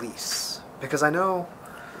release? Because I know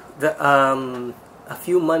a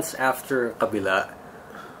few months after Kabila,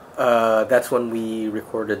 that's when we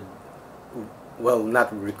recorded. Well, not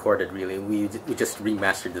recorded really. We just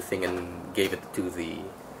remastered the thing and gave it to the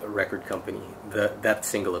record company. That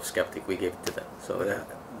single of Skeptic, we gave it to them. So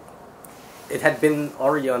it had been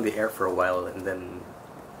already on the air for a while, and then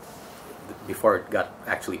before it got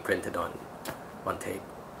actually printed on tape.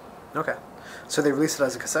 Okay, so they released it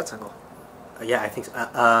as a cassette single. Yeah, I think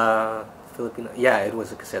so. Filipino. Yeah, it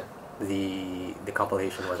was a cassette. The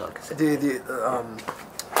compilation was on cassette. The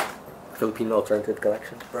Filipino Alternative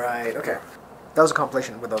Collection. Right. Okay, that was a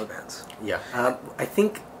compilation with other bands. Yeah, I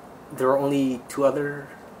think there were only two other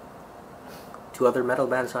metal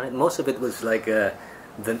bands on it. Most of it was like the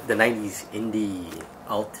 '90s indie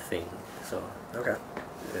alt thing. So okay,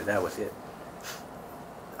 that was it.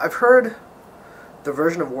 I've heard the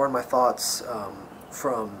version of War in My Thoughts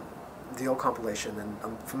from the old compilation, and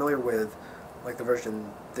I'm familiar with like the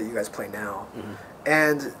version that you guys play now. Mm-hmm.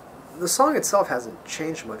 And the song itself hasn't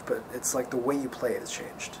changed much, but it's like the way you play it has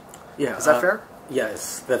changed. Yeah, is that fair?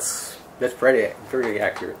 Yes, that's pretty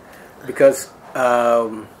accurate. Because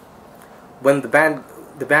when the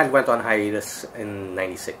band went on hiatus in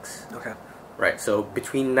 '96. Okay. Right. So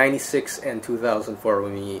between '96 and 2004,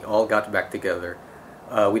 when we all got back together,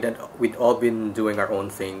 we'd all been doing our own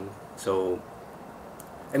thing. So,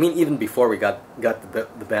 I mean, even before we got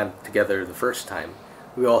the band together the first time,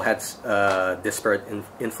 we all had disparate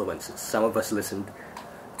influences. Some of us listened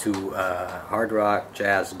to hard rock,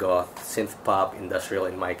 jazz, goth, synth pop, industrial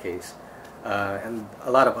in my case, and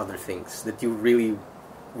a lot of other things that you really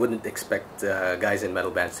wouldn't expect guys in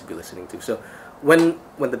metal bands to be listening to. So when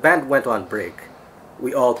the band went on break,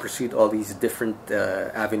 we all pursued all these different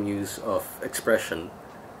avenues of expression,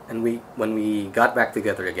 and when we got back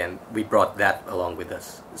together again, we brought that along with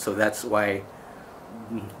us. So that's why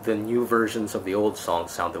the new versions of the old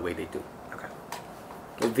songs sound the way they do. Okay.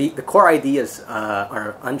 The core ideas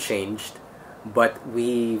are unchanged, but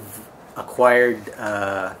we've acquired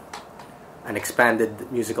an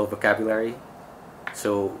expanded musical vocabulary.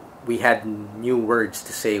 So we had new words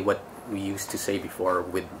to say what we used to say before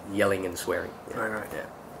with yelling and swearing. Right. Yeah.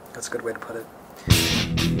 That's a good way to put it.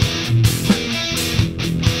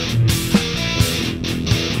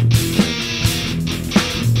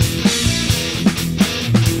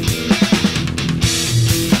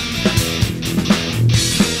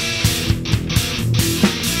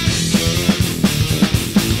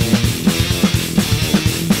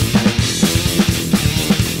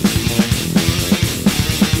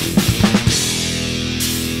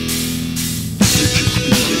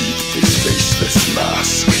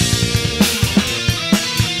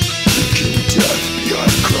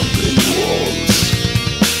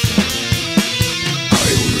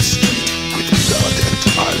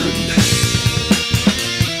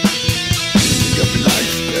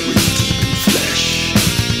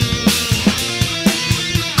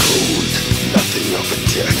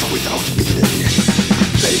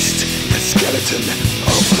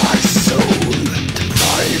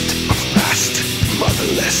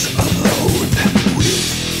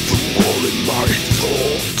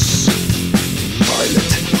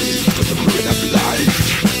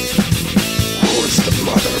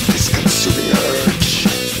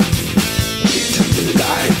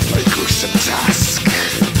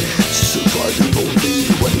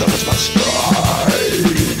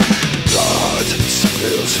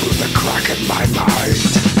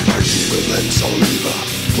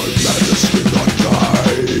 My madness will not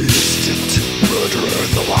die. Instant murderer,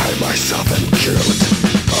 though I'm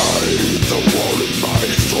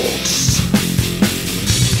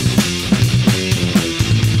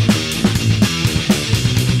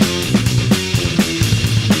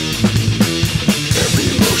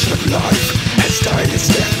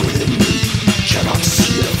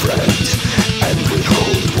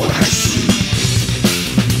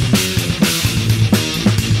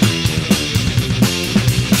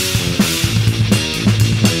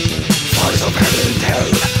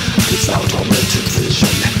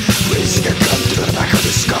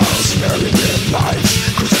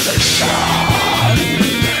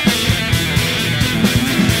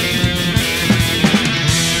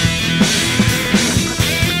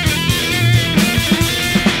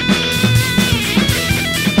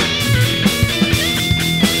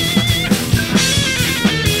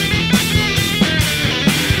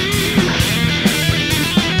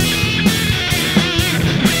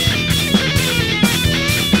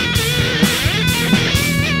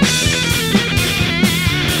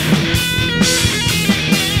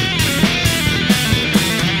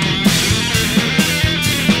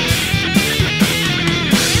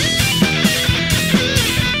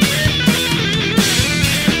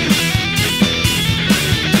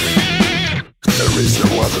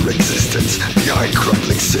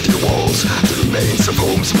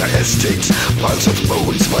extinct. Piles of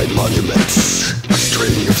bones, my monuments. A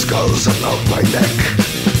string of skulls about my neck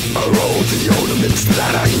are all the ornaments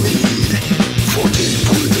that I need. 14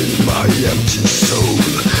 within my empty soul,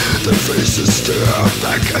 their faces stare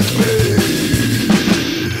back at me.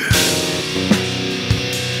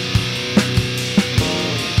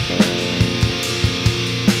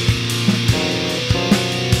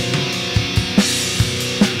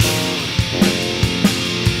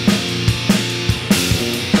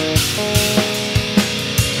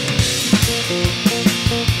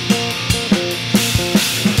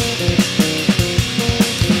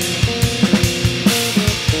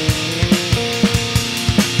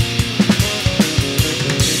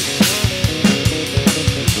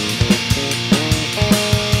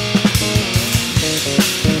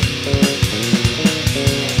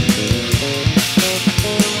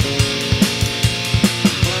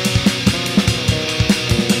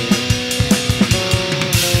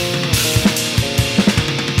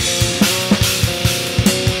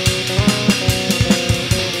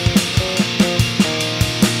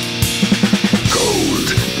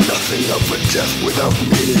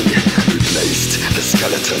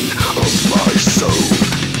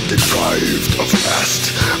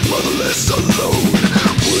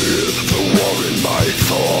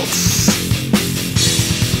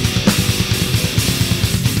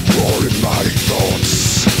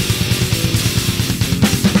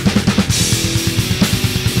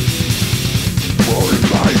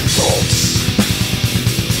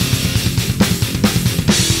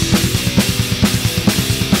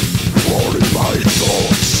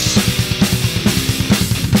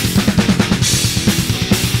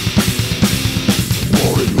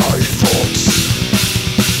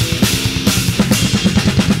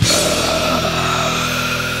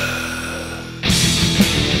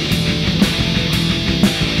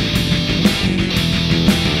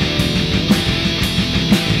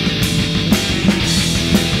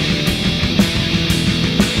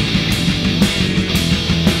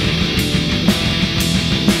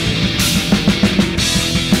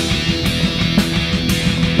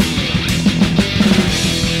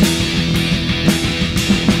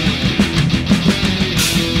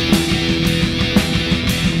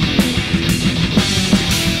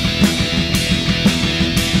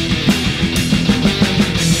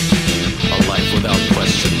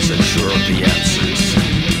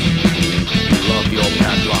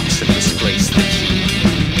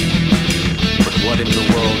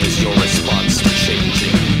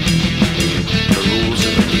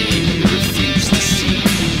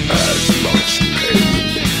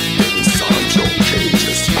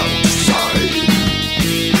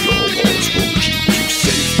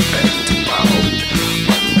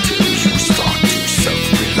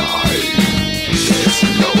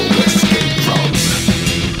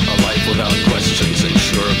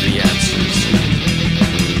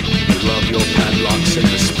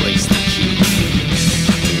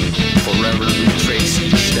 Forever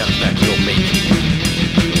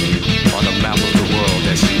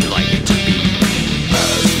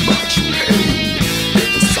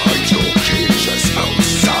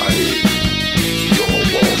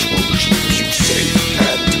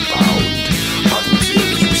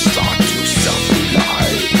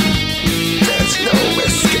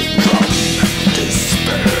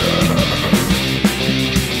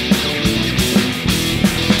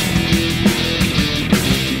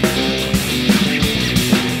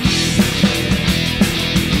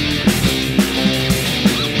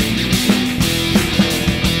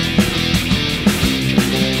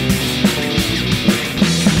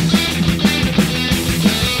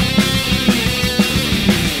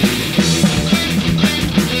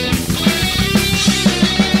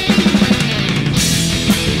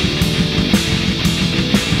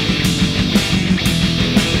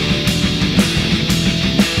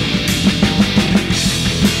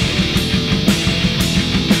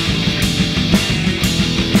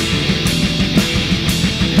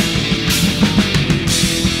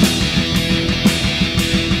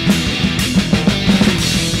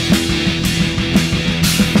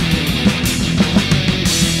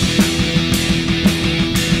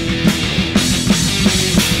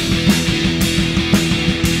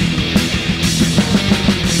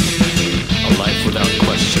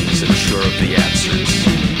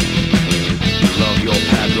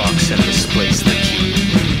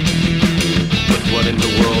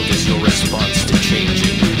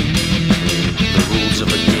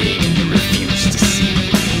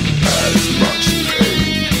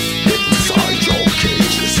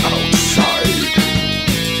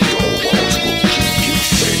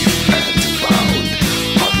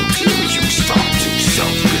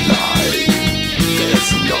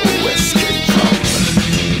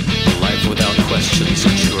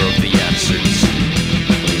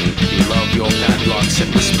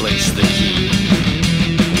and misplace the key.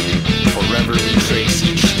 Forever retrace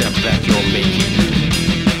each step that you're making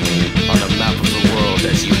on a map of the world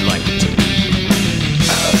as you'd like it to be.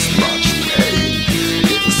 As much pain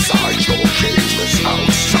inside your cage as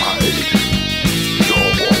outside. Your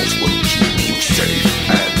walls will keep you safe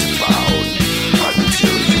and bound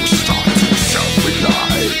until you start to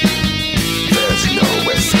self-rely. There's no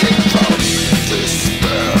escape from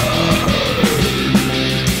despair.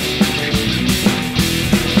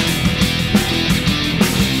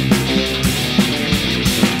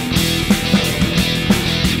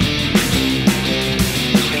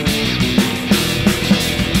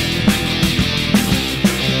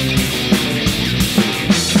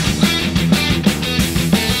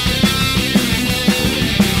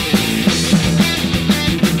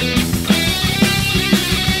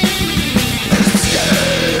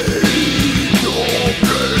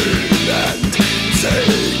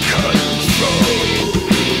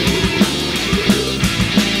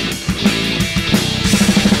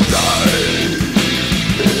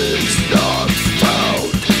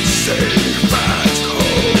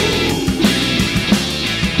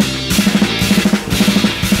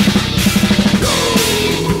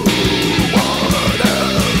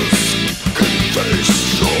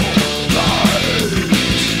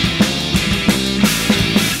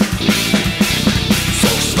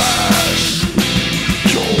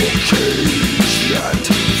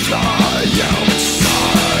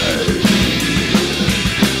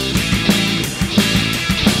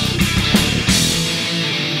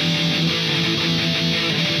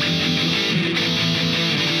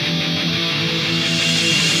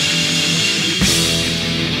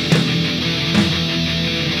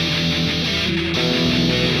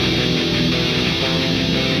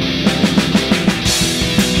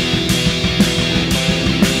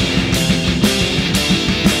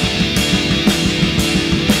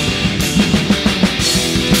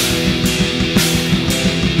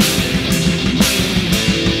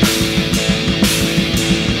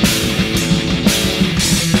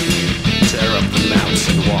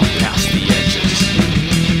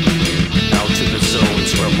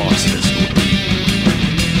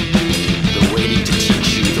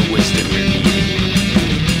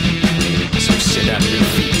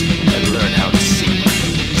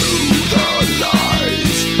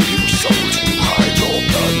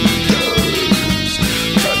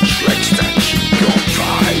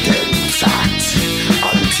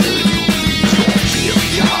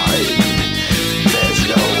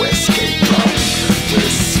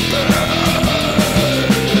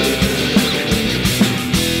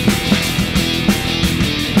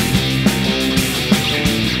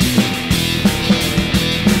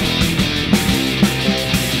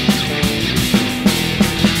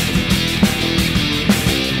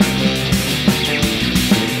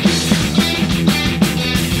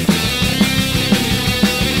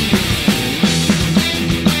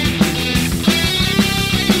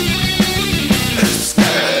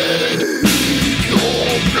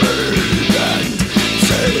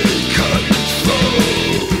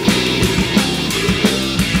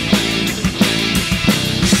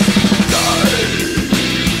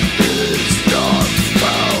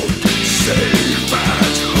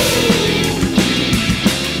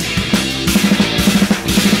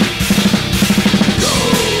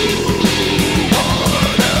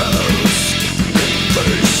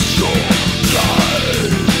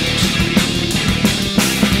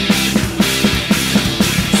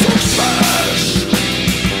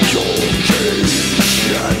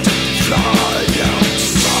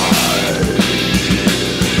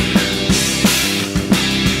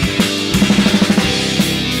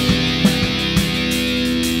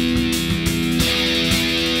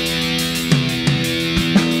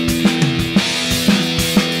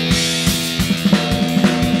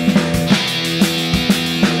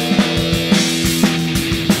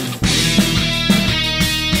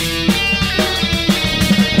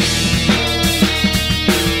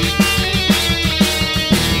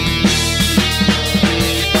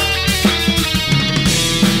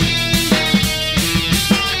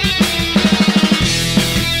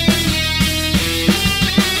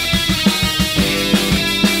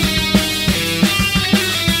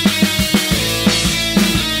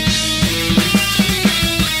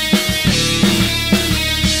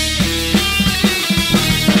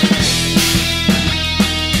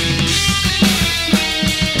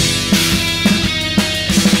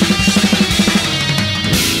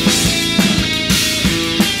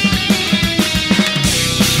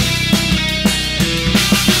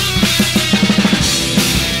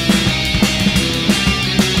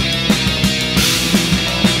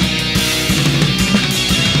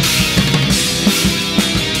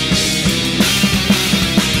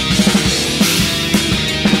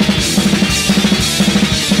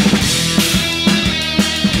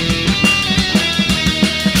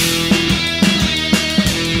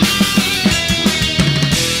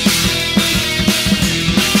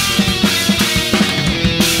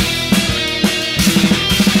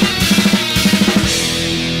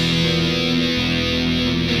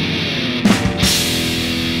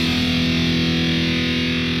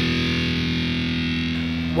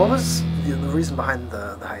 What was the reason behind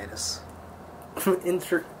the hiatus?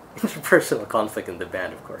 Interpersonal conflict in the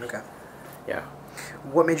band, of course. Okay. Yeah.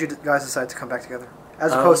 What made you guys decide to come back together?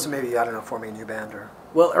 As opposed to maybe, I don't know, forming a new band or...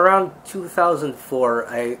 Well, around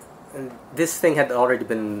 2004, this thing had already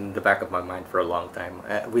been in the back of my mind for a long time.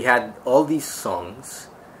 We had all these songs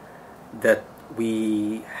that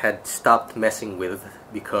we had stopped messing with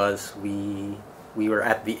because we were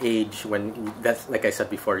at the age when, that's like I said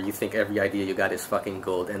before, you think every idea you got is fucking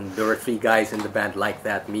gold. And there were 3 guys in the band like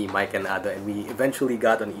that, me, Mike, and Ada, and we eventually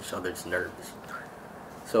got on each other's nerves.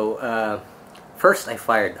 So, first I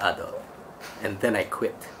fired Ada, and then I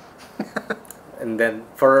quit. And then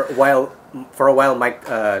for a while Mike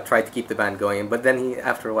tried to keep the band going, but then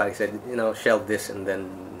after a while he said, shelve this and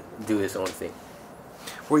then do his own thing.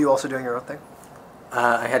 Were you also doing your own thing?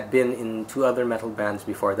 I had been in 2 other metal bands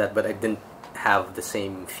before that, but I didn't have the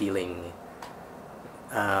same feeling.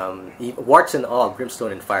 Warts and all,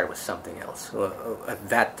 Brimstone In Fire was something else. At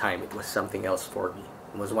that time, it was something else for me.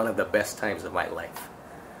 It was one of the best times of my life.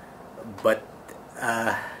 But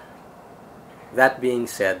that being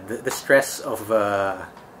said, the stress of the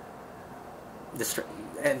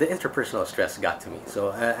interpersonal stress got to me.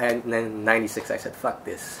 So in '96, I said, "Fuck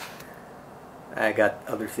this! I got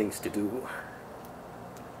other things to do."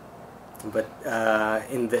 But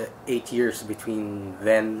in the 8 years between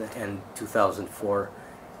then and 2004,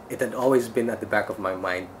 it had always been at the back of my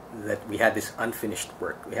mind that we had this unfinished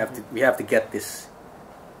work. We have to get this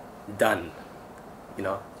done,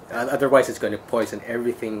 Otherwise, it's going to poison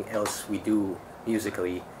everything else we do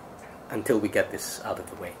musically until we get this out of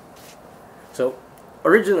the way. So,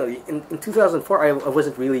 originally, in 2004, I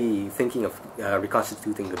wasn't really thinking of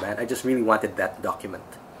reconstituting the band. I just really wanted that document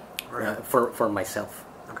for myself.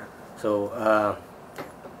 Okay. So,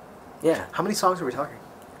 yeah. How many songs are we talking?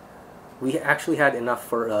 We actually had enough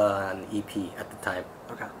for an EP at the time.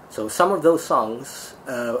 Okay. So some of those songs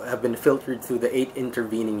have been filtered through the 8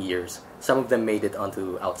 intervening years. Some of them made it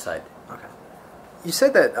onto Outside. Okay. You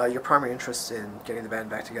said that your primary interest in getting the band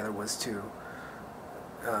back together was to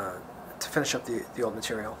finish up the old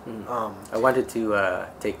material. I wanted to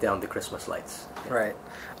take down the Christmas lights. Yeah. Right.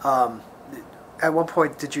 At one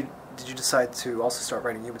point, did you decide to also start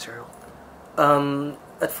writing new material?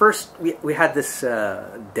 At first, we had this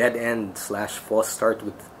dead end / false start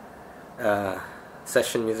with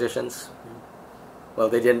session musicians. Well,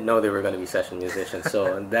 they didn't know they were going to be session musicians,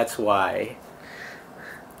 so that's why.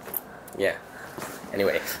 Yeah.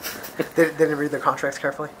 Anyway. They didn't read their contracts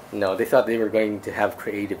carefully? No, they thought they were going to have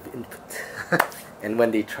creative input. And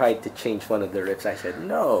when they tried to change one of the riffs, I said,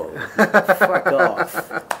 no, fuck off.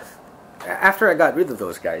 After I got rid of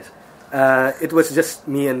those guys, it was just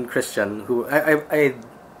me and Christian, who I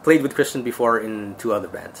played with Christian before in 2 other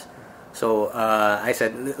bands. So I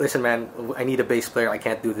said, listen, man, I need a bass player. I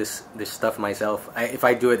can't do this stuff myself. If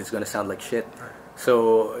I do it, it's going to sound like shit.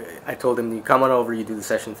 So I told him, you come on over, you do the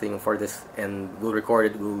session thing for this, and we'll record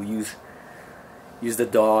it. We'll use the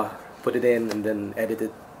DAW, put it in, and then edit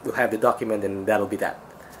it. We'll have the document, and that'll be that.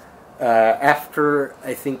 After,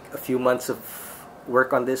 I think, a few months of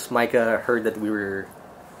work on this, Micah heard that we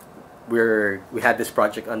had this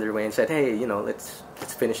project underway and said, hey, let's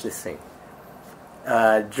finish this thing.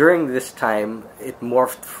 During this time, it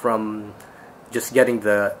morphed from just getting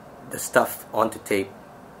the stuff onto tape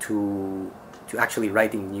to actually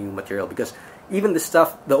writing new material, because even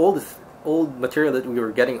the old material that we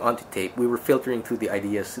were getting onto tape, we were filtering through the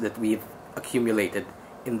ideas that we've accumulated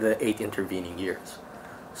in the 8 intervening years.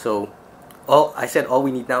 So all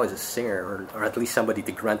we need now is a singer, or at least somebody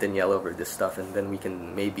to grunt and yell over this stuff, and then we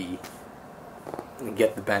can maybe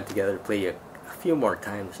get the band together, play a few more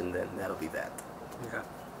times, and then that'll be that. Okay.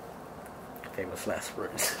 Famous last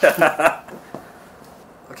words.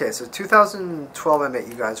 Okay, so 2012 I met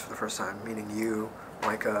you guys for the first time, meaning you,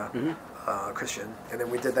 Micah, Christian, and then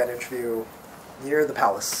we did that interview near the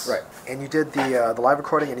Palace. Right. And you did the live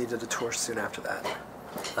recording, and you did a tour soon after that.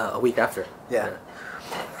 A week after. Yeah.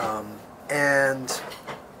 And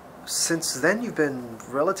since then you've been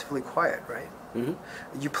relatively quiet, right?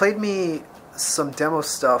 Mm-hmm. You played me some demo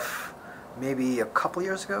stuff maybe a couple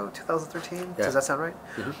years ago, 2013. Yeah. Does that sound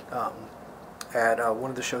right? Mm-hmm. At one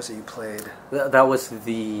of the shows that you played. That was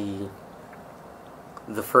the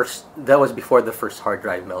first. That was before the first hard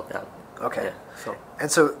drive meltdown. Okay. Yeah,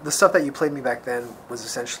 so the stuff that you played me back then was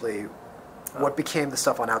essentially what became the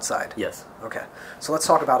stuff on Outside. Yes. Okay. So let's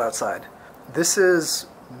talk about Outside. This is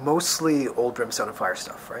mostly old Brimstone and Fire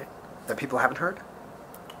stuff, right? That people haven't heard?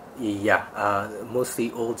 Yeah. Mostly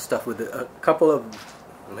old stuff with a couple of,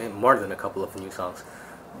 more than a couple of new songs,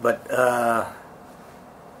 but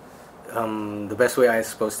the best way I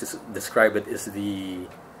suppose to describe it is the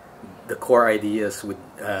the core ideas with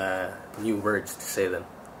new words to say them.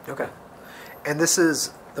 Okay. And this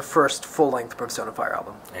is the first full-length Brimstone in Fire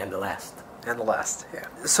album. And the last. And the last, yeah.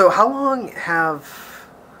 So how long have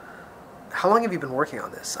you been working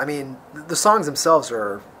on this? I mean, the songs themselves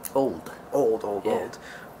are Old. Old.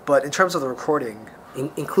 But in terms of the recording...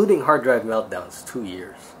 Including Hard Drive Meltdowns, 2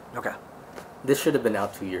 years. Okay. This should have been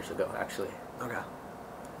out 2 years ago, actually. Okay.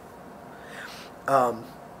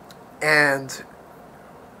 And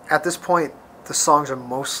at this point, the songs are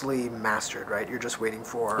mostly mastered, right? You're just waiting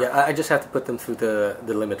for... Yeah, I just have to put them through the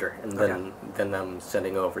limiter, and then I'm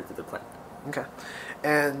sending over to the plant. Okay.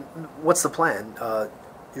 And what's the plan?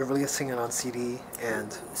 You're releasing it on CD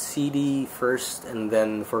and... CD first, and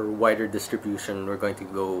then for wider distribution, we're going to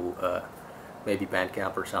go maybe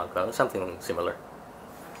Bandcamp or SoundCloud, something similar.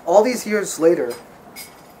 All these years later,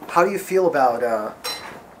 how do you feel about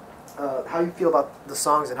the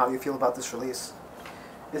songs, and how do you feel about this release?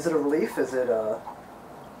 Is it a relief? Is it a...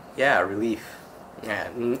 Yeah, relief. Yeah,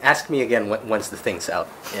 ask me again once the thing's out.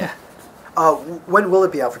 Yeah. When will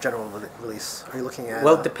it be out for general release? Are you looking at...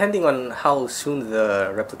 Well, depending on how soon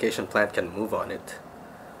the replication plant can move on it.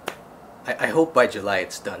 I hope by July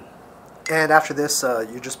it's done. And after this,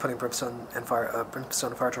 you're just putting Brimstone in Fire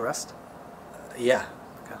to rest? Yeah.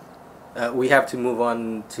 Okay. We have to move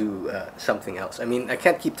on to something else. I mean, I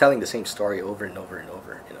can't keep telling the same story over and over and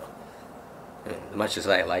over, you know. As much as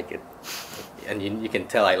I like it. And you can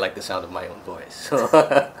tell I like the sound of my own voice. So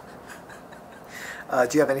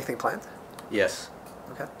do you have anything planned? Yes.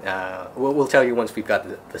 Okay. We'll tell you once we've got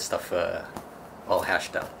the stuff all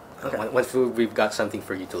hashed out. Okay. Once we've got something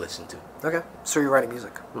for you to listen to. Okay. So you're writing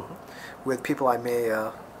music Mm-hmm. with people I may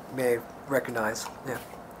recognize. Yeah.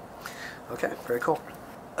 Okay. Very cool.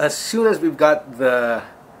 As soon as we've got the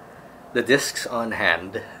discs on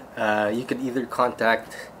hand, you can either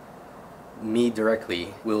contact me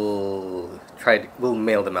directly. We'll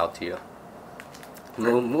mail them out to you.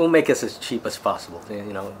 We'll make it as cheap as possible,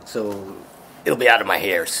 you know, so it'll be out of my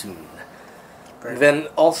hair soon. Then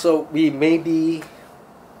also we may be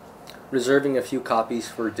reserving a few copies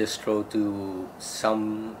for distro to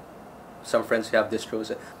some friends who have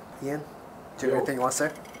distros. Ian, do you have anything you want to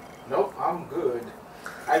say? Nope, I'm good.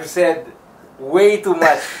 I've said way too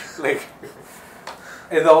much, like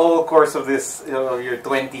in the whole course of this, you know, your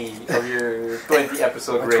 20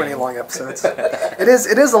 episode reign. 20 long episodes. It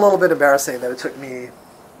is a little bit embarrassing that it took me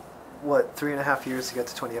 3.5 years to get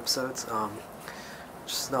to 20 episodes.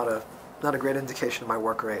 Just not a great indication of my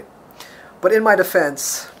work rate. But in my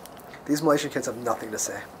defense, these Malaysian kids have nothing to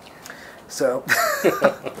say. So,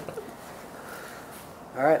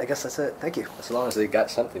 all right, I guess that's it. Thank you. As long as they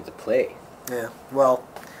got something to play. Yeah. Well,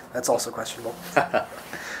 that's also questionable.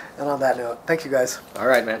 And on that note, thank you guys. All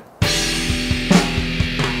right, man.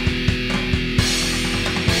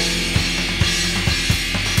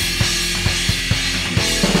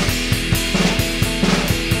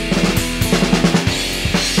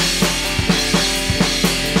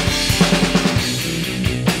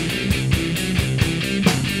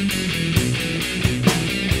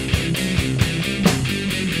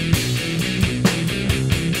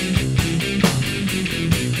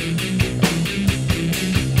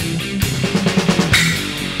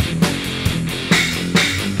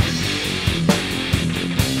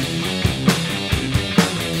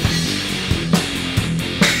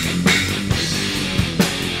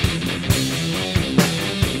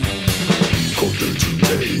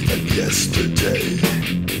 Yesterday,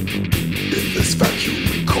 in this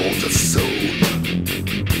vacuum called a soul,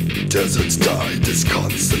 deserts die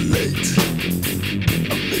disconsolate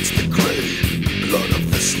amidst the grey blood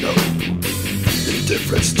of the snow.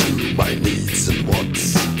 Indifference to my needs and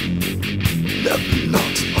wants, never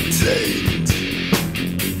not obtained.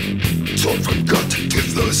 Torn from gut to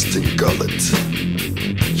thirsting gullet,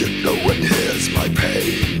 yet no one hears my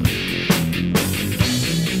pain.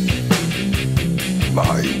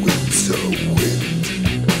 My winter wind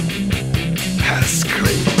has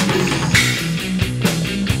claimed me,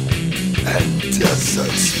 and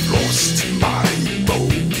deserts frost my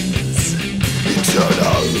bones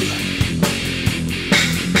eternal.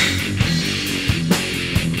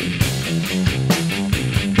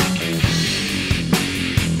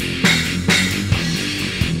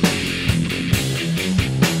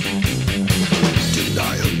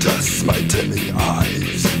 Denial dusts my dimming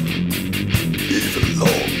eyes, even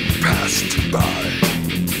long passed by,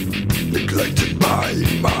 neglected by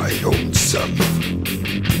my own self.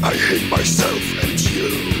 I hate myself and you.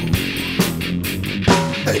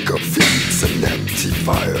 Anger feeds an empty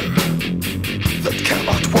fire that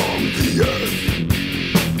cannot warm the earth.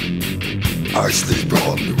 I sleep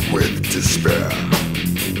on with despair,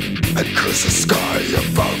 and curse the sky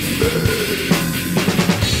above me.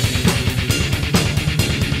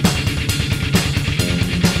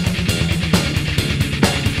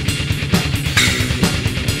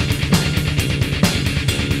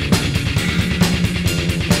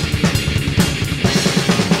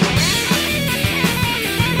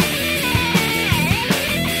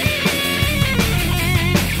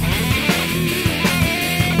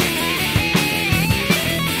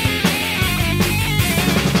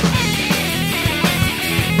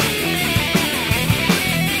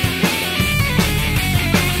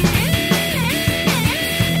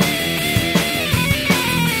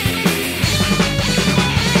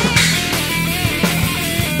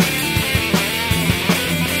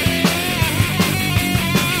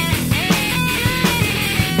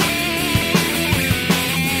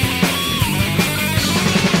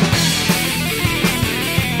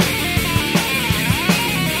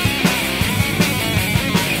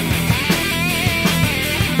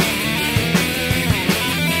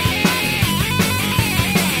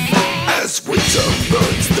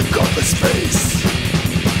 Space,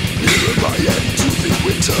 nearer my end to the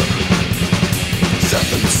winter.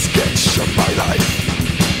 Seventh sketch of my life,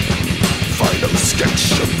 final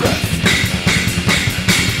sketch of breath.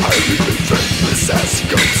 I remain friendless as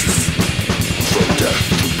ghosts, from death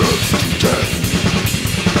to birth to death.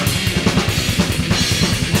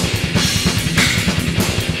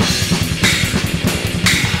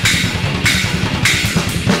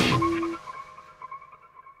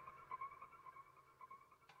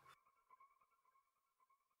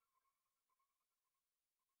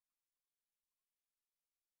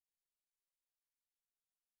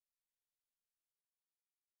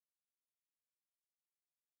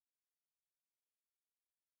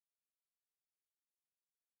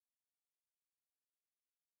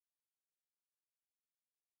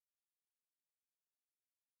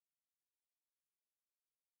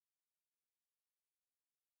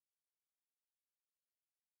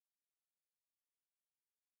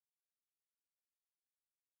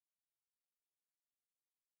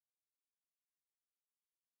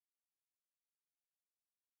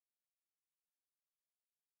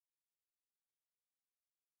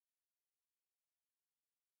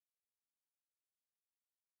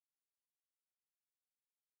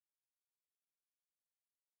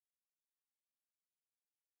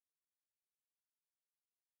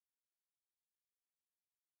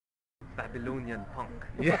 Babylonian punk.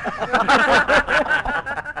 Yeah.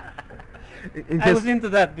 I was into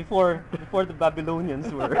that before the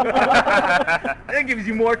Babylonians were. That gives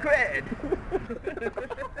you more cred.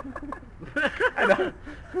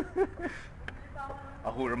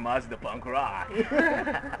 Ahura Mazda punk rock.